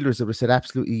midfielders? I would have said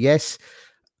absolutely yes.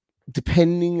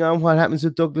 Depending on what happens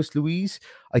with Douglas Luiz,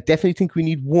 I definitely think we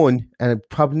need 1, and I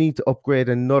probably need to upgrade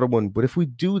another one. But if we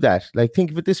do that, like,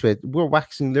 think of it this way: we're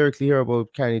waxing lyrically here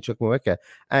about Carney Chukwuemeka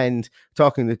and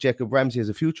talking that Jacob Ramsey has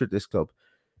a future at this club.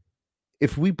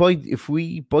 If we buy 2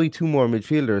 more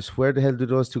midfielders, where the hell do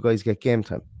those 2 guys get game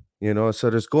time? You know, so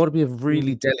there's going to be a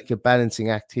really delicate balancing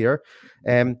act here.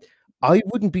 I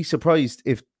wouldn't be surprised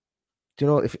if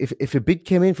a bid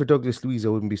came in for Douglas Luiz. I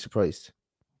wouldn't be surprised.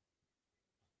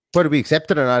 Whether we accept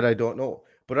it or not, I don't know.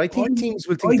 But I think teams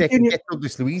will think they can get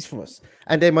Douglas Luiz from us,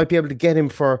 and they might be able to get him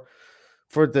for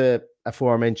the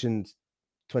aforementioned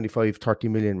 25, 30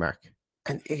 million mark.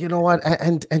 And you know what?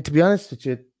 And to be honest with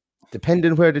you,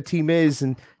 depending where the team is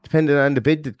and depending on the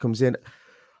bid that comes in,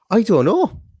 I don't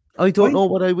know. I don't know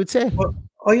what I would say. Well,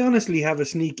 I honestly have a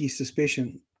sneaky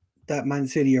suspicion that Man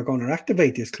City are going to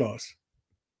activate this clause.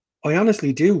 I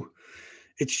honestly do.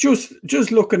 It's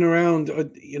just looking around,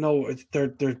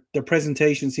 their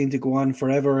presentation seemed to go on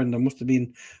forever, and there must have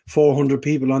been 400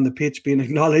 people on the pitch being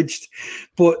acknowledged.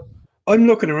 But I'm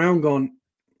looking around going,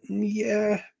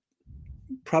 yeah,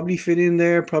 probably fit in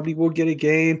there, probably would get a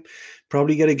game,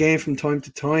 from time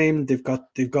to time. They've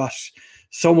got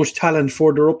so much talent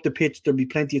further up the pitch. There'll be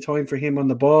plenty of time for him on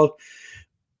the ball.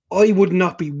 I would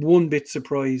not be one bit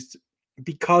surprised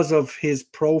because of his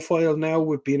profile now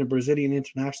with being a Brazilian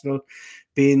international,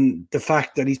 being the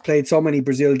fact that he's played so many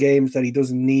Brazil games that he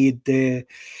doesn't need the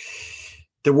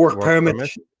work permit.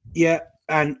 Yeah,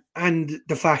 and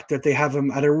the fact that they have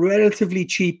him at a relatively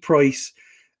cheap price.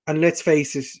 And let's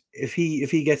face it, if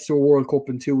he gets to a World Cup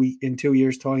in 2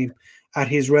 years' time, at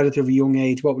his relatively young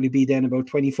age, what will he be then? About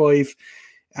 25,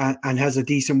 and has a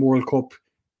decent World Cup,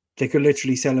 they could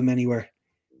literally sell him anywhere.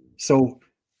 So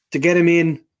to get him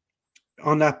in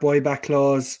on that buyback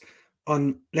clause,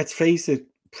 on, let's face it,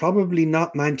 probably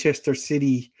not Manchester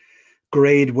City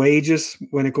grade wages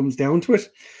when it comes down to it.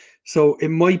 So it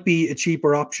might be a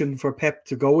cheaper option for Pep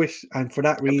to go with, and for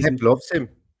that reason, Pep loves him.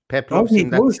 Pep loves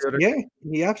him. Yeah,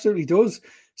 he absolutely does.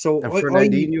 So and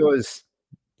Fernandinho is.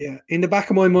 Yeah, in the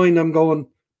back of my mind, I'm going,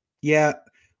 yeah,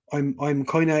 I'm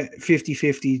kind of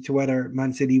 50-50 to whether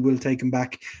Man City will take him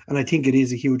back, and I think it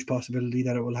is a huge possibility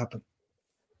that it will happen.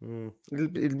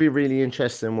 It'll be a really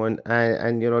interesting one,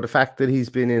 and the fact that he's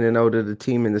been in and out of the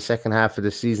team in the second half of the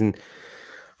season,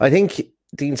 I think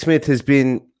Dean Smith has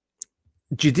been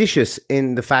judicious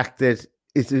in the fact that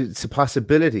it's a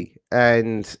possibility.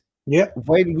 And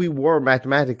when we were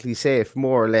mathematically safe,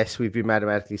 more or less, we've been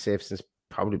mathematically safe since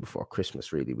probably before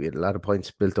Christmas, really. We had a lot of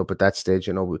points built up at that stage.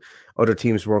 Other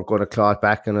teams weren't going to claw it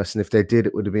back on us, and if they did,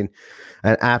 it would have been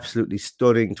an absolutely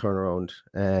stunning turnaround.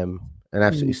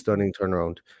 Stunning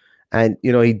turnaround. And,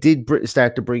 he did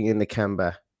start to bring in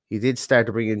Nakamba. He did start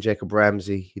to bring in Jacob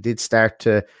Ramsey. He did start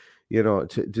to,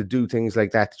 to do things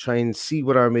like that, to try and see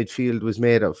what our midfield was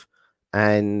made of.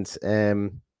 And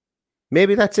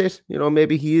maybe that's it.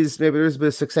 Maybe there's a bit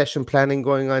of succession planning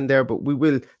going on there, but we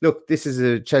will look. This is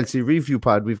a Chelsea review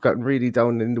pod. We've gotten really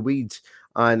down in the weeds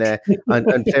on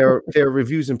player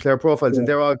reviews and player profiles, and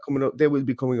they're all coming up. They will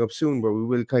be coming up soon, where we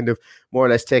will kind of more or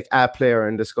less take a player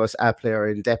and discuss a player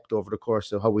in depth over the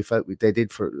course of how we felt they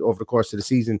did over the course of the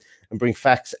season, and bring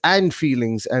facts and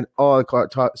feelings and all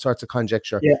sorts of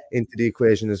conjecture into the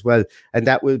equation as well. And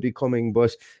that will be coming,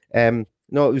 but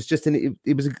no, it was just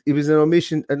it was an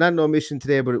omission, not an omission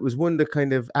today, but it was one that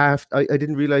kind of I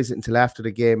didn't realize it until after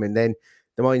the game, and then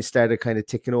the mind started kind of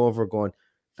ticking over, going,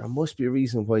 there must be a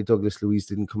reason why Douglas Luiz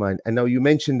didn't come on. And now you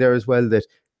mentioned there as well that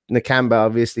Nakamba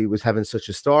obviously was having such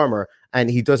a stormer,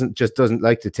 and he doesn't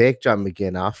like to take John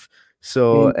McGinn off.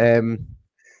 So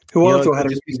who also had a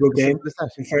really good game,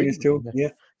 in fairness too.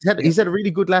 Yeah, he's had a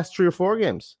really good last 3 or 4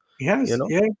 games. He has.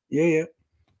 Yeah.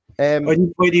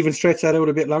 I'd even stretch that out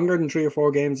a bit longer than 3 or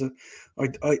 4 games.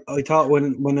 I thought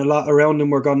when a lot around him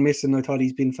were gone missing, I thought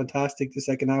he's been fantastic the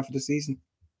second half of the season.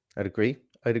 I'd agree.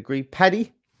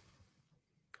 Paddy,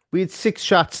 we had 6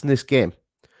 shots in this game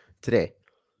today.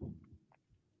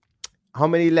 How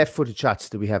many left-footed shots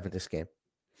do we have in this game?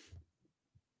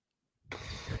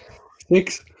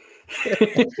 6.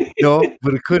 No,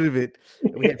 but it could have been.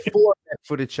 We had 4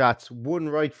 left-footed shots, 1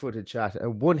 right-footed shot,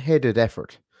 and 1 headed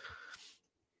effort.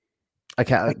 I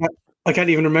can't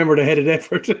even remember the headed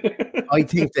effort. I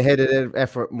think the headed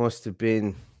effort must have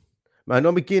been. I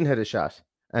know McGinn had a shot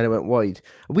and it went wide.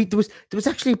 There was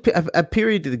actually a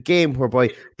period of the game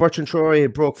whereby Bertrand Traoré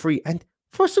had broke free, and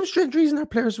for some strange reason, our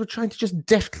players were trying to just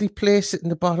deftly place it in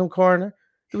the bottom corner.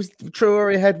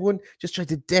 Traoré had one, just tried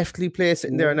to deftly place it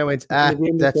in there, and I went, that's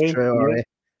Traoré. Yeah.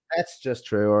 That's just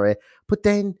Traoré. But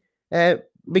then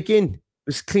McGinn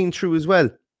was clean through as well.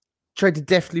 Tried to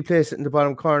deftly place it in the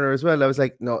bottom corner as well. I was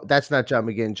like, no, that's not John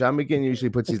McGinn. John McGinn usually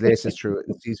puts his laces through it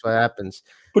and sees what happens.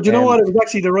 But you know what? It was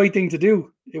actually the right thing to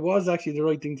do. It was actually the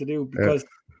right thing to do, because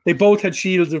they both had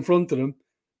shields in front of them,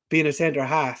 being a centre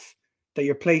half, that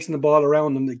you're placing the ball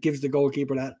around them that gives the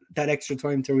goalkeeper that extra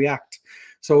time to react.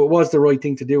 So it was the right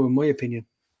thing to do, in my opinion.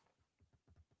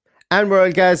 Anwar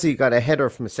El Ghazi got a header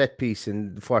from a set piece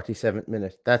in the 47th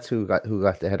minute. That's who got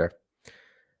the header.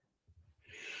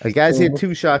 El Ghazi had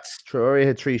 2 shots, Traoré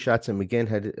had 3 shots, and McGinn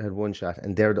had 1 shot,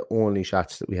 and they're the only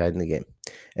shots that we had in the game.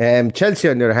 Chelsea,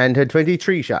 on the other hand, had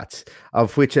 23 shots,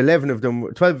 of which 12 of them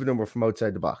were from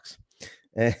outside the box.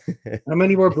 How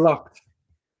many were blocked?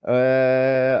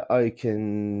 I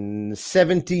can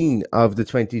 17 of the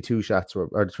 22 shots or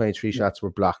the 23 shots were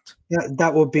blocked. Yeah,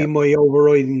 that would be my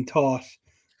overriding thought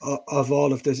of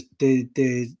all of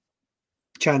the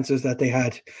chances that they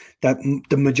had. That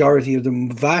the majority of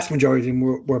them, vast majority of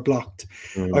them, were blocked.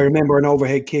 I remember an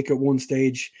overhead kick at one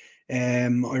stage. I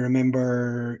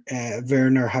remember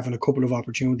Werner having a couple of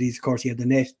opportunities. Of course, he had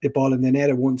the ball in the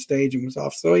net at one stage and was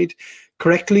offside.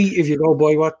 Correctly, if you go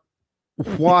by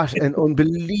What an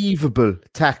unbelievable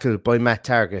tackle by Matt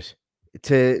Targett.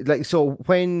 So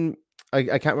when I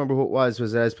can't remember who it was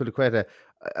it Azpilicueta?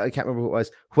 I can't remember who it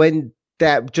was. When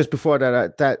that just before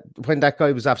that when that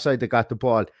guy was offside that got the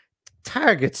ball,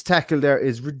 Targett's tackle there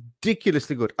is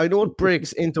ridiculously good. I know it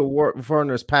breaks into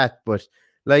Werner's path, but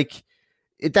that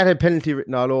had penalty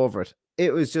written all over it.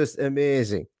 It was just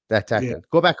amazing, that tackle. Yeah.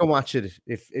 Go back and watch it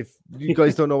if you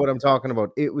guys don't know what I'm talking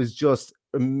about. It was just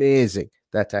amazing,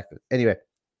 that tackle. Anyway,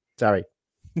 sorry.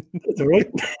 That's all right.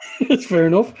 That's fair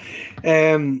enough.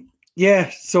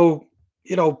 So,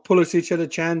 Pulisic had a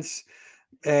chance.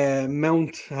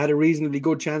 Mount had a reasonably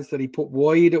good chance that he put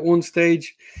wide at one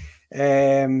stage.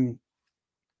 I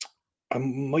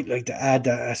might like to add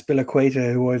that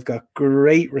Azpilicueta, who I've got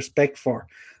great respect for,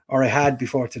 or I had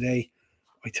before today,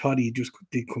 I thought he just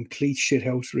did complete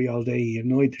shithousery all day. He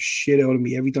annoyed the shit out of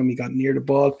me every time he got near the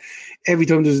ball. Every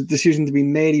time there's a decision to be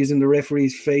made, he was in the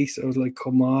referee's face. I was like,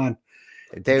 come on.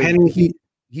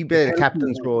 He played a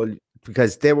captain's role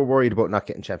because they were worried about not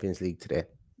getting Champions League today.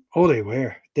 Oh, they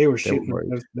were. They were shitting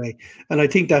themselves today. And I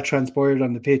think that transpired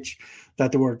on the pitch,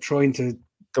 that they were trying to...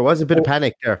 There was a bit of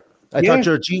panic there. I thought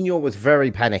Jorginho was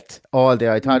very panicked all day.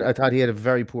 I thought he had a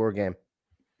very poor game.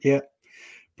 Yeah.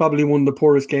 Probably one of the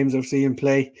poorest games I've seen him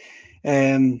play.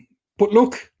 But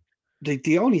look,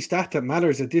 the only stat that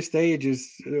matters at this stage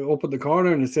is up at the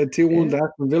corner, and it said 2-1 to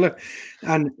Aston Villa.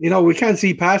 And, we can't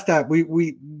see past that. We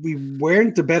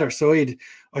weren't the better side.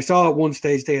 I saw at one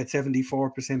stage they had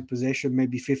 74% possession,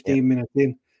 maybe 15 minutes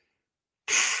in.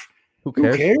 Who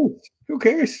cares? Who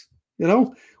cares?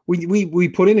 We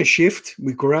put in a shift.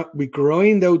 We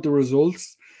grind out the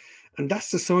results. And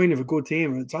that's the sign of a good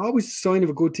team. It's always a sign of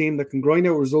a good team that can grind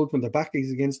out results when the back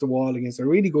is against the wall against a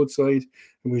really good side.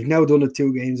 And we've now done it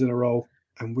 2 games in a row,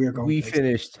 and we're going. We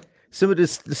finished. Some of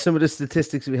the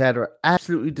statistics we had are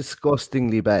absolutely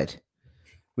disgustingly bad.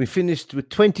 We finished with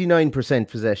 29%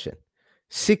 possession,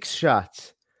 6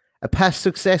 shots, a pass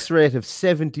success rate of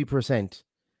 70%.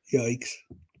 Yikes!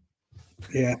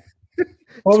 Yeah.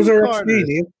 What was our XG,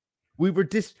 Neil? We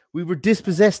were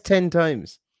dispossessed 10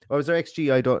 times. What was our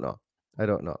XG? I don't know.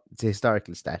 It's a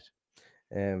historical stat.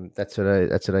 That's what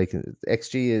I can.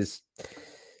 XG is.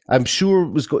 I'm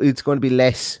sure it's going to be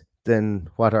less than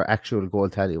what our actual goal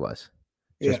tally was,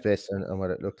 just based on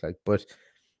what it looked like. But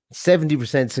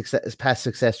 70% pass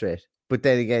success rate. But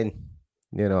then again,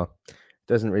 it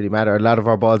doesn't really matter. A lot of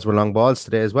our balls were long balls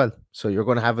today as well. So you're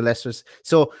going to have a lesser.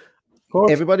 So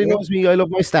everybody knows me. I love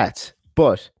my stats,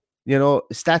 but.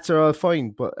 Stats are all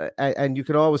fine, but and you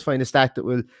can always find a stat that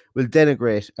will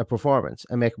denigrate a performance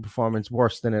and make a performance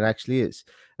worse than it actually is.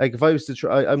 Like if I was to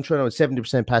try, I'm trying out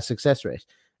 70% pass success rate.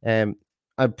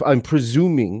 I'm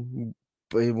presuming,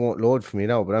 but it won't load for me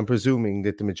now. But I'm presuming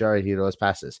that the majority of those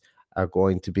passes are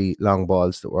going to be long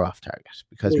balls that were off target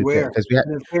because we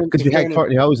had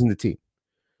Courtney Howes in the team.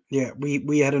 Yeah,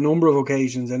 we had a number of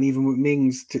occasions, and even with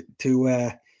Mings to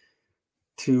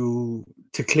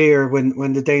clear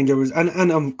when the danger was,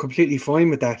 and I'm completely fine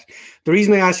with that. The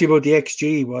reason I asked you about the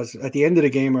XG was at the end of the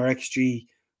game, our XG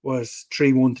was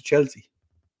 3-1 to Chelsea.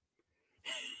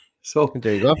 So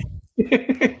there you go.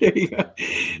 There you go.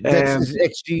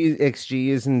 XG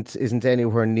isn't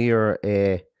anywhere near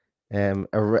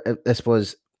I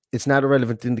suppose it's not a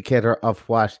relevant indicator of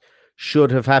what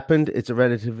should have happened. It's a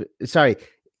relative. Sorry.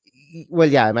 Well,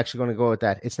 yeah, I'm actually going to go with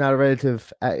that. It's not a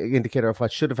relative indicator of what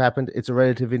should have happened. It's a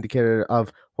relative indicator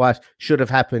of what should have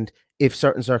happened if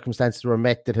certain circumstances were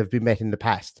met that have been met in the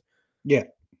past. Yeah,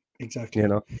 exactly.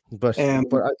 But I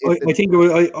think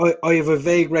I have a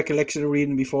vague recollection of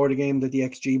reading before the game that the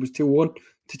XG was 2-1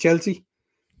 to Chelsea,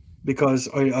 because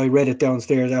I read it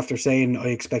downstairs after saying I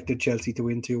expected Chelsea to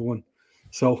win 2-1.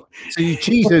 So you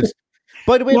cheated.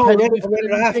 By the way, no, Paddy, I read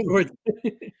it afterwards.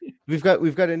 We've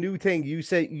got a new thing. You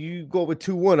say you go with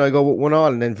 2-1, I go with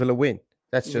 1-1, and then Villa win.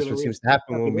 That's just what seems to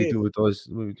happen when we do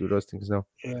those things now.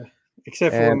 Yeah,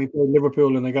 except for when we played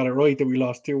Liverpool and I got it right that we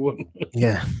lost 2-1.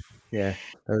 Yeah, that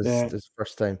was the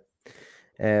first time.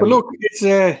 But look, it's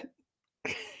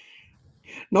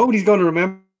nobody's going to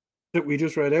remember that we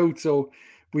just read out. So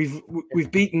we've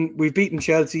beaten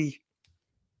Chelsea.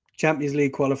 Champions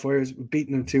League qualifiers, we've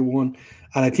beaten them 2-1,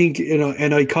 and I think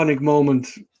an iconic moment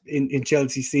in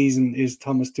Chelsea season is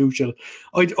Thomas Tuchel.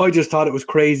 I just thought it was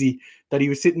crazy that he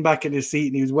was sitting back in his seat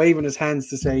and he was waving his hands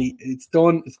to say, it's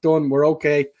done, we're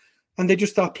okay. And they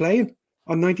just stopped playing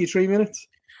on 93 minutes.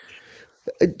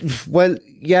 Well,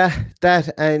 yeah,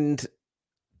 that, and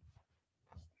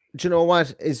do you know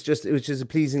what is just, which is a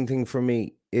pleasing thing for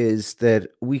me, is that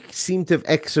we seem to have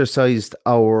exercised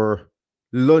our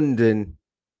London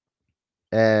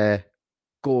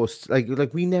ghosts.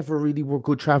 Like we never really were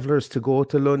good travelers to go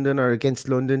to London or against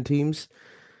London teams.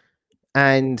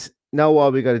 And now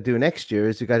all we got to do next year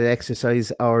is we got to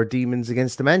exercise our demons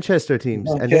against the Manchester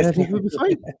teams. And then I think we'll be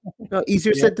fine.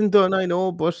 Easier said than done, I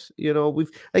know, but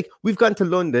we've gone to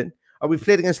London, or we've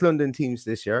played against London teams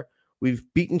this year. We've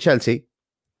beaten Chelsea,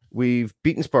 we've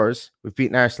beaten Spurs, we've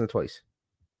beaten Arsenal twice,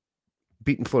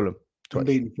 beaten Fulham twice.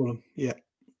 Beaten Fulham, yeah.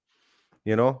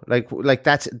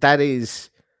 That is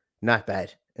not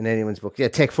bad in anyone's book. Yeah,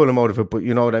 take Fulham out of it, but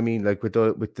you know what I mean. Like with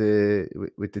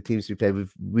the teams we played,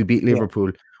 we beat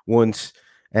Liverpool once.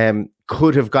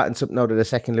 Could have gotten something out of the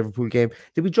second Liverpool game.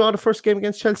 Did we draw the first game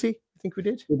against Chelsea? I think we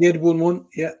did. We did 1-1.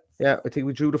 Yeah. Yeah, I think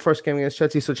we drew the first game against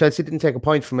Chelsea. So Chelsea didn't take a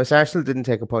point from us. Arsenal didn't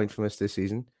take a point from us this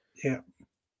season. Yeah.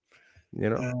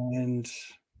 And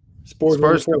Spurs beat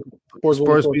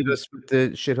us with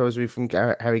the shithousery from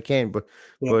Harry Kane, but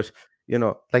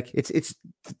it's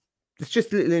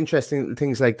just little interesting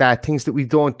things like that, things that we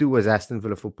don't do as Aston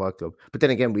Villa Football Club. But then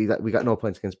again, we got no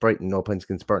points against Brighton, no points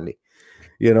against Burnley,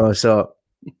 so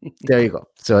there you go.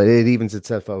 So it evens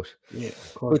itself out. Yeah,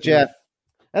 but yeah,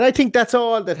 and I think that's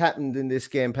all that happened in this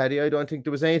game, Paddy. I don't think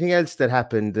there was anything else that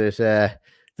happened that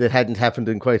hadn't happened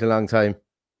in quite a long time.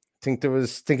 I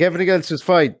think everything else was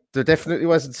fine. There definitely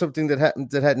wasn't something that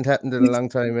happened that hadn't happened in a long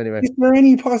time anyway. Is there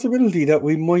any possibility that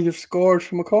we might have scored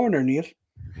from a corner, Neil?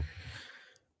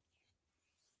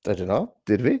 I don't know.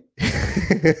 Did we?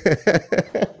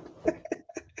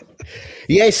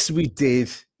 Yes, we did.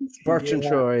 Bertrand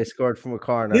Traore scored from a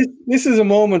corner. This is a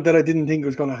moment that I didn't think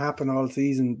was going to happen all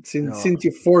season. Since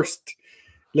you first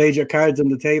laid your cards on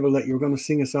the table that you were going to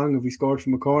sing a song if we scored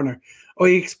from a corner, I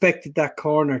expected that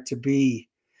corner to be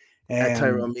a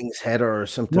Tyrone Mings header or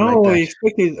something like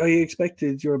that. I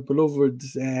expected your beloved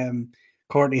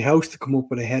Courtney House to come up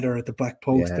with a header at the back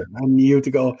post and you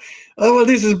to go, oh, well,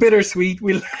 this is bittersweet.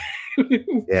 We'll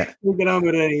get on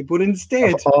with it. But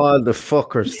instead, of all the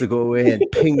fuckers to go away and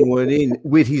ping one in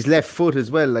with his left foot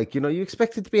as well. Like, you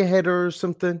expect it to be a header or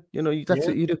something. That's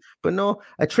what you do. But no,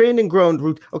 a training ground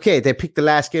route. Okay, they picked the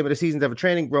last game of the season to have a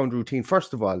training ground routine,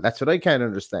 first of all. That's what I can't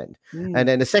understand. And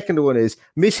then the second one is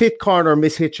miss-hit corner,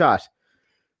 miss-hit shot.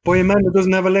 Boy, a man that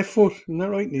doesn't have a left foot. Isn't that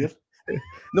right, Neil?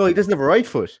 No, he doesn't have a right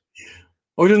foot.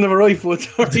 Oh, he doesn't have a right foot.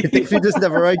 Sorry. He doesn't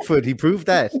have a right foot. He proved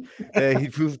that.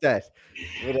 But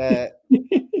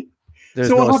there's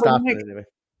no stopping anyway.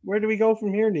 Where do we go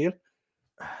from here, Neil?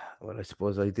 Well, I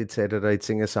suppose I did say that I'd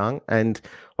sing a song. And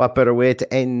what better way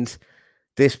to end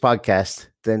this podcast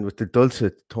than with the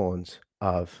dulcet tones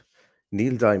of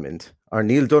Neil Diamond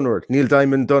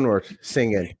Dunworth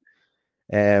singing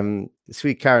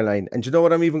Sweet Caroline. And you know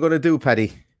what I'm even going to do,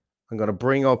 Paddy? I'm going to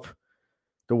bring up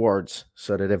the words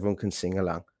so that everyone can sing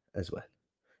along as well.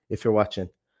 If you're watching,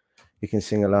 you can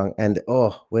sing along. And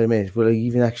oh, wait a minute, will I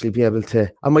even actually be able to?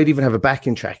 I might even have a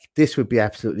backing track. This would be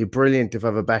absolutely brilliant if I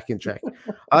have a backing track.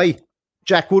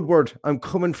 Jack Woodward, I'm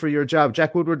coming for your job.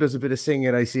 Jack Woodward does a bit of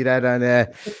singing. I see that, and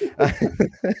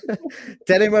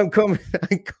tell him I'm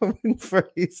coming for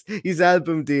his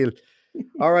album deal.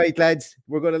 All right, lads,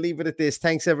 we're going to leave it at this.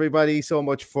 Thanks, everybody, so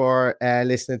much for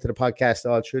listening to the podcast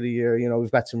all through the year. We've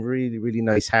got some really, really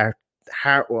nice,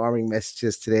 heartwarming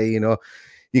messages today. You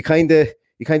kind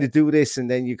of do this, and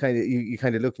then you kind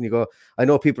of look and you go, I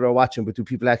know people are watching, but do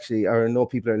people actually, or I know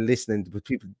people are listening, but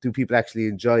do people actually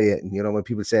enjoy it? And when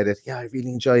people say that, yeah, I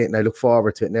really enjoy it and I look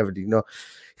forward to it and everything,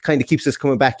 it kind of keeps us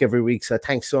coming back every week. So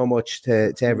thanks so much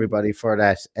to everybody for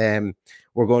that.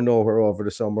 We're going nowhere over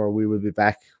the summer. We will be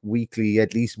back weekly,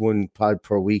 at least one pod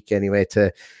per week anyway,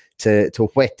 to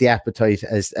whet the appetite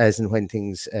as and when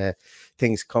things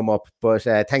come up. But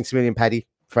thanks a million, Paddy,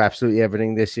 for absolutely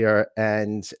everything this year.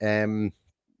 And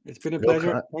it's been a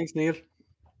pleasure. Thanks, Neil.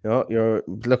 I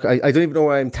don't even know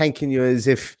why I'm thanking you, as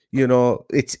if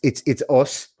it's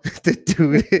us that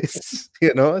do this,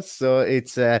 So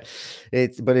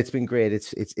but it's been great.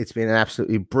 It's been an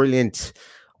absolutely brilliant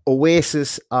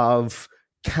oasis of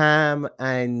calm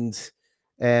and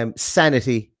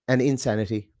sanity and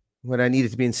insanity. When I needed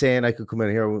to be insane, I could come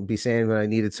in here and be sane. When I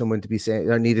needed someone to be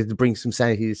sane, I needed to bring some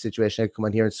sanity to the situation, I could come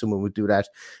in here and someone would do that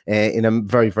in a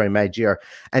very, very mad year.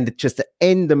 And just to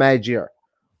end the mad year,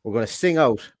 we're going to sing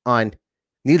out on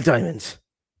Neil Diamond's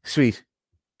Sweet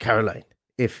Caroline,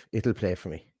 if it'll play for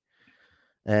me.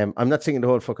 I'm not singing the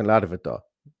whole fucking lot of it though.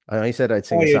 I said I'd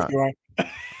sing a song.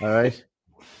 All right.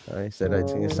 I said I'd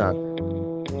sing a song.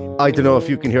 I don't know if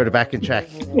you can hear the backing track.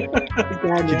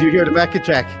 Did you hear the backing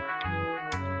track?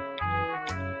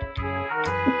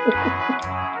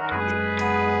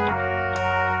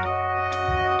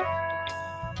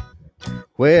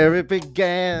 Where it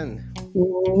began,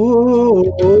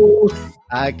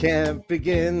 I can't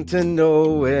begin to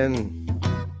know when,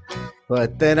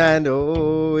 but then I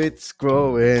know it's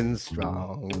growing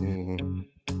strong.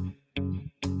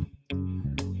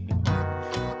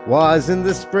 Was in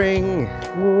the spring,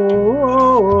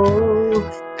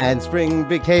 and spring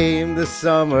became the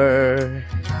summer.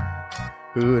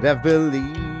 Who'd have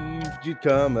believed you'd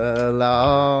come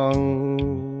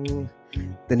along?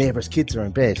 The neighbor's kids are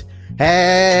in bed.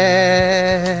 Hands,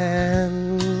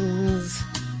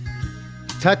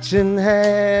 touching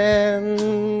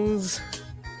hands,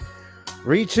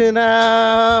 reaching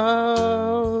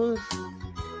out,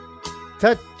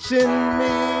 touching me,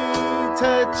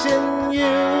 touching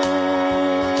you.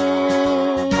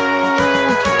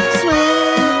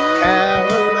 Sweet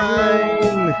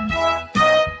Caroline,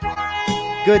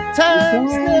 good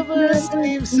times never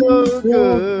seem so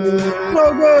good.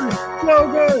 So good,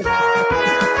 so good.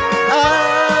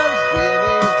 I've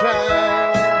been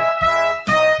inclined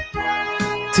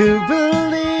to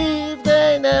believe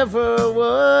they never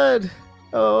would.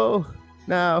 Oh,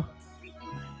 now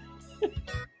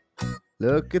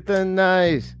look at the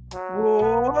night.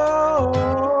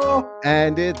 Whoa.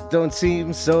 And it don't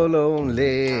seem so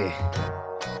lonely.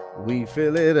 We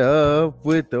fill it up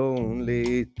with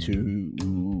only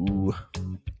two.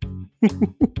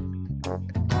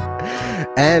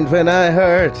 And when I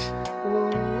hurt,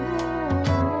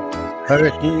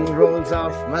 hurting rolls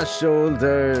off my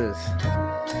shoulders.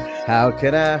 How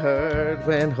can I hurt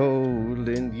when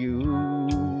holding you?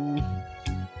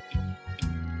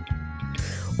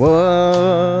 One,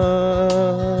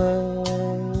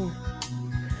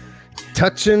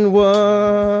 touching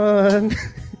one,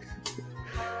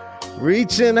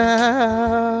 reaching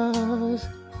out,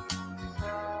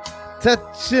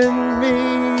 touching me,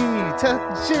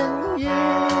 touching you.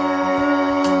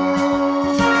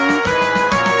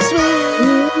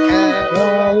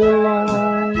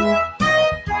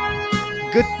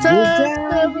 Good times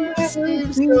never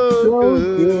seem so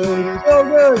good. So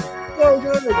good, so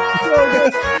good, so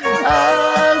good.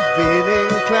 I've been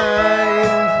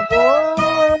inclined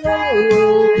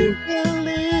to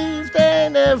believe they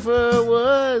never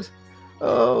would.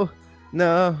 Oh,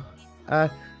 no. I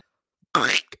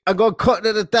got cut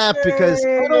at that because,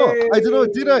 I don't know,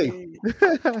 did I?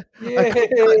 I got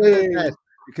cut at that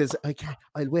because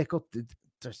I'll wake up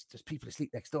there's people asleep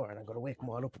next door, and I'm going to wake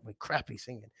them all up with my crappy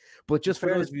singing. But just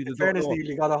for those of you that don't know,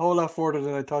 you got a whole lot further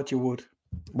than I thought you would.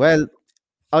 Well,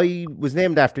 I was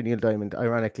named after Neil Diamond,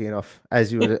 ironically enough,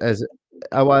 as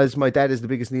I was. My dad is the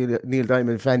biggest Neil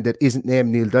Diamond fan that isn't named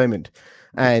Neil Diamond,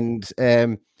 and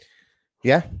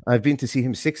yeah, I've been to see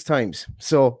him 6 times.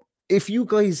 So if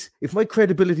my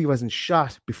credibility wasn't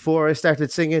shot before I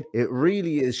started singing, it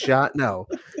really is shot now,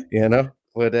 you know.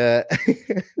 But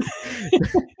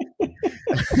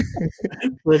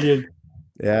brilliant.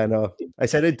 Yeah, no, I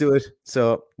said I'd do it.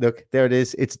 So look, there it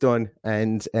is. It's done.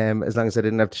 And as long as I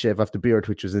didn't have to shave off the beard,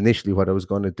 which was initially what I was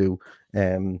going to do,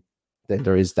 then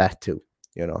there is that too,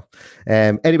 you know.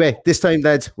 Anyway, this time,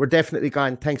 lads, we're definitely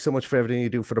gone. Thanks so much for everything you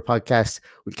do for the podcast.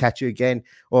 We'll catch you again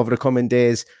over the coming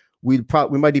days. We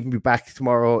might even be back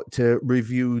tomorrow to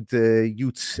review the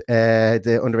youths,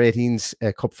 the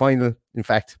under-18s Cup final. In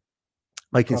fact,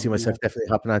 I can see myself definitely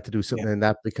hopping on to do something in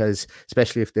that, because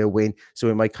especially if they win. So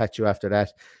we might catch you after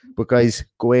that. But guys,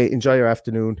 go away, enjoy your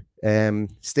afternoon.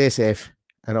 Stay safe.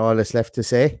 And all that's left to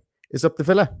say is up the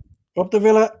Villa. Up the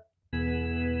Villa.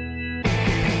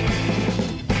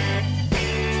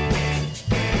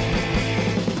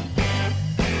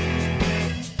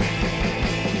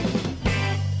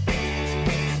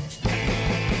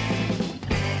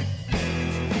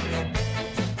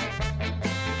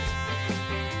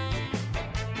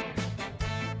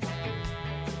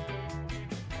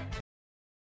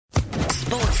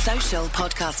 Social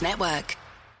Podcast Network.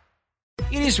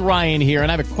 It is Ryan here,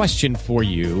 and I have a question for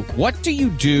you. What do you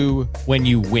do when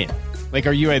you win? Like,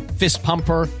 are you a fist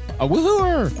pumper, a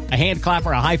woohooer, a hand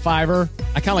clapper, a high fiver?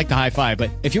 I kind of like the high five,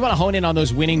 but if you want to hone in on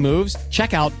those winning moves,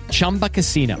 check out Chumba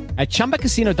Casino. At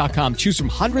ChumbaCasino.com, choose from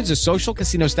hundreds of social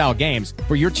casino style games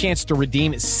for your chance to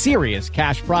redeem serious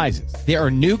cash prizes. There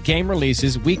are new game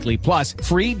releases weekly, plus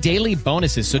free daily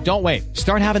bonuses. So don't wait.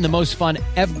 Start having the most fun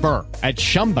ever at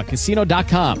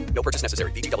ChumbaCasino.com. No purchase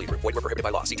necessary. VGW Group. Void where prohibited by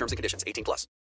law. See terms and conditions. 18+.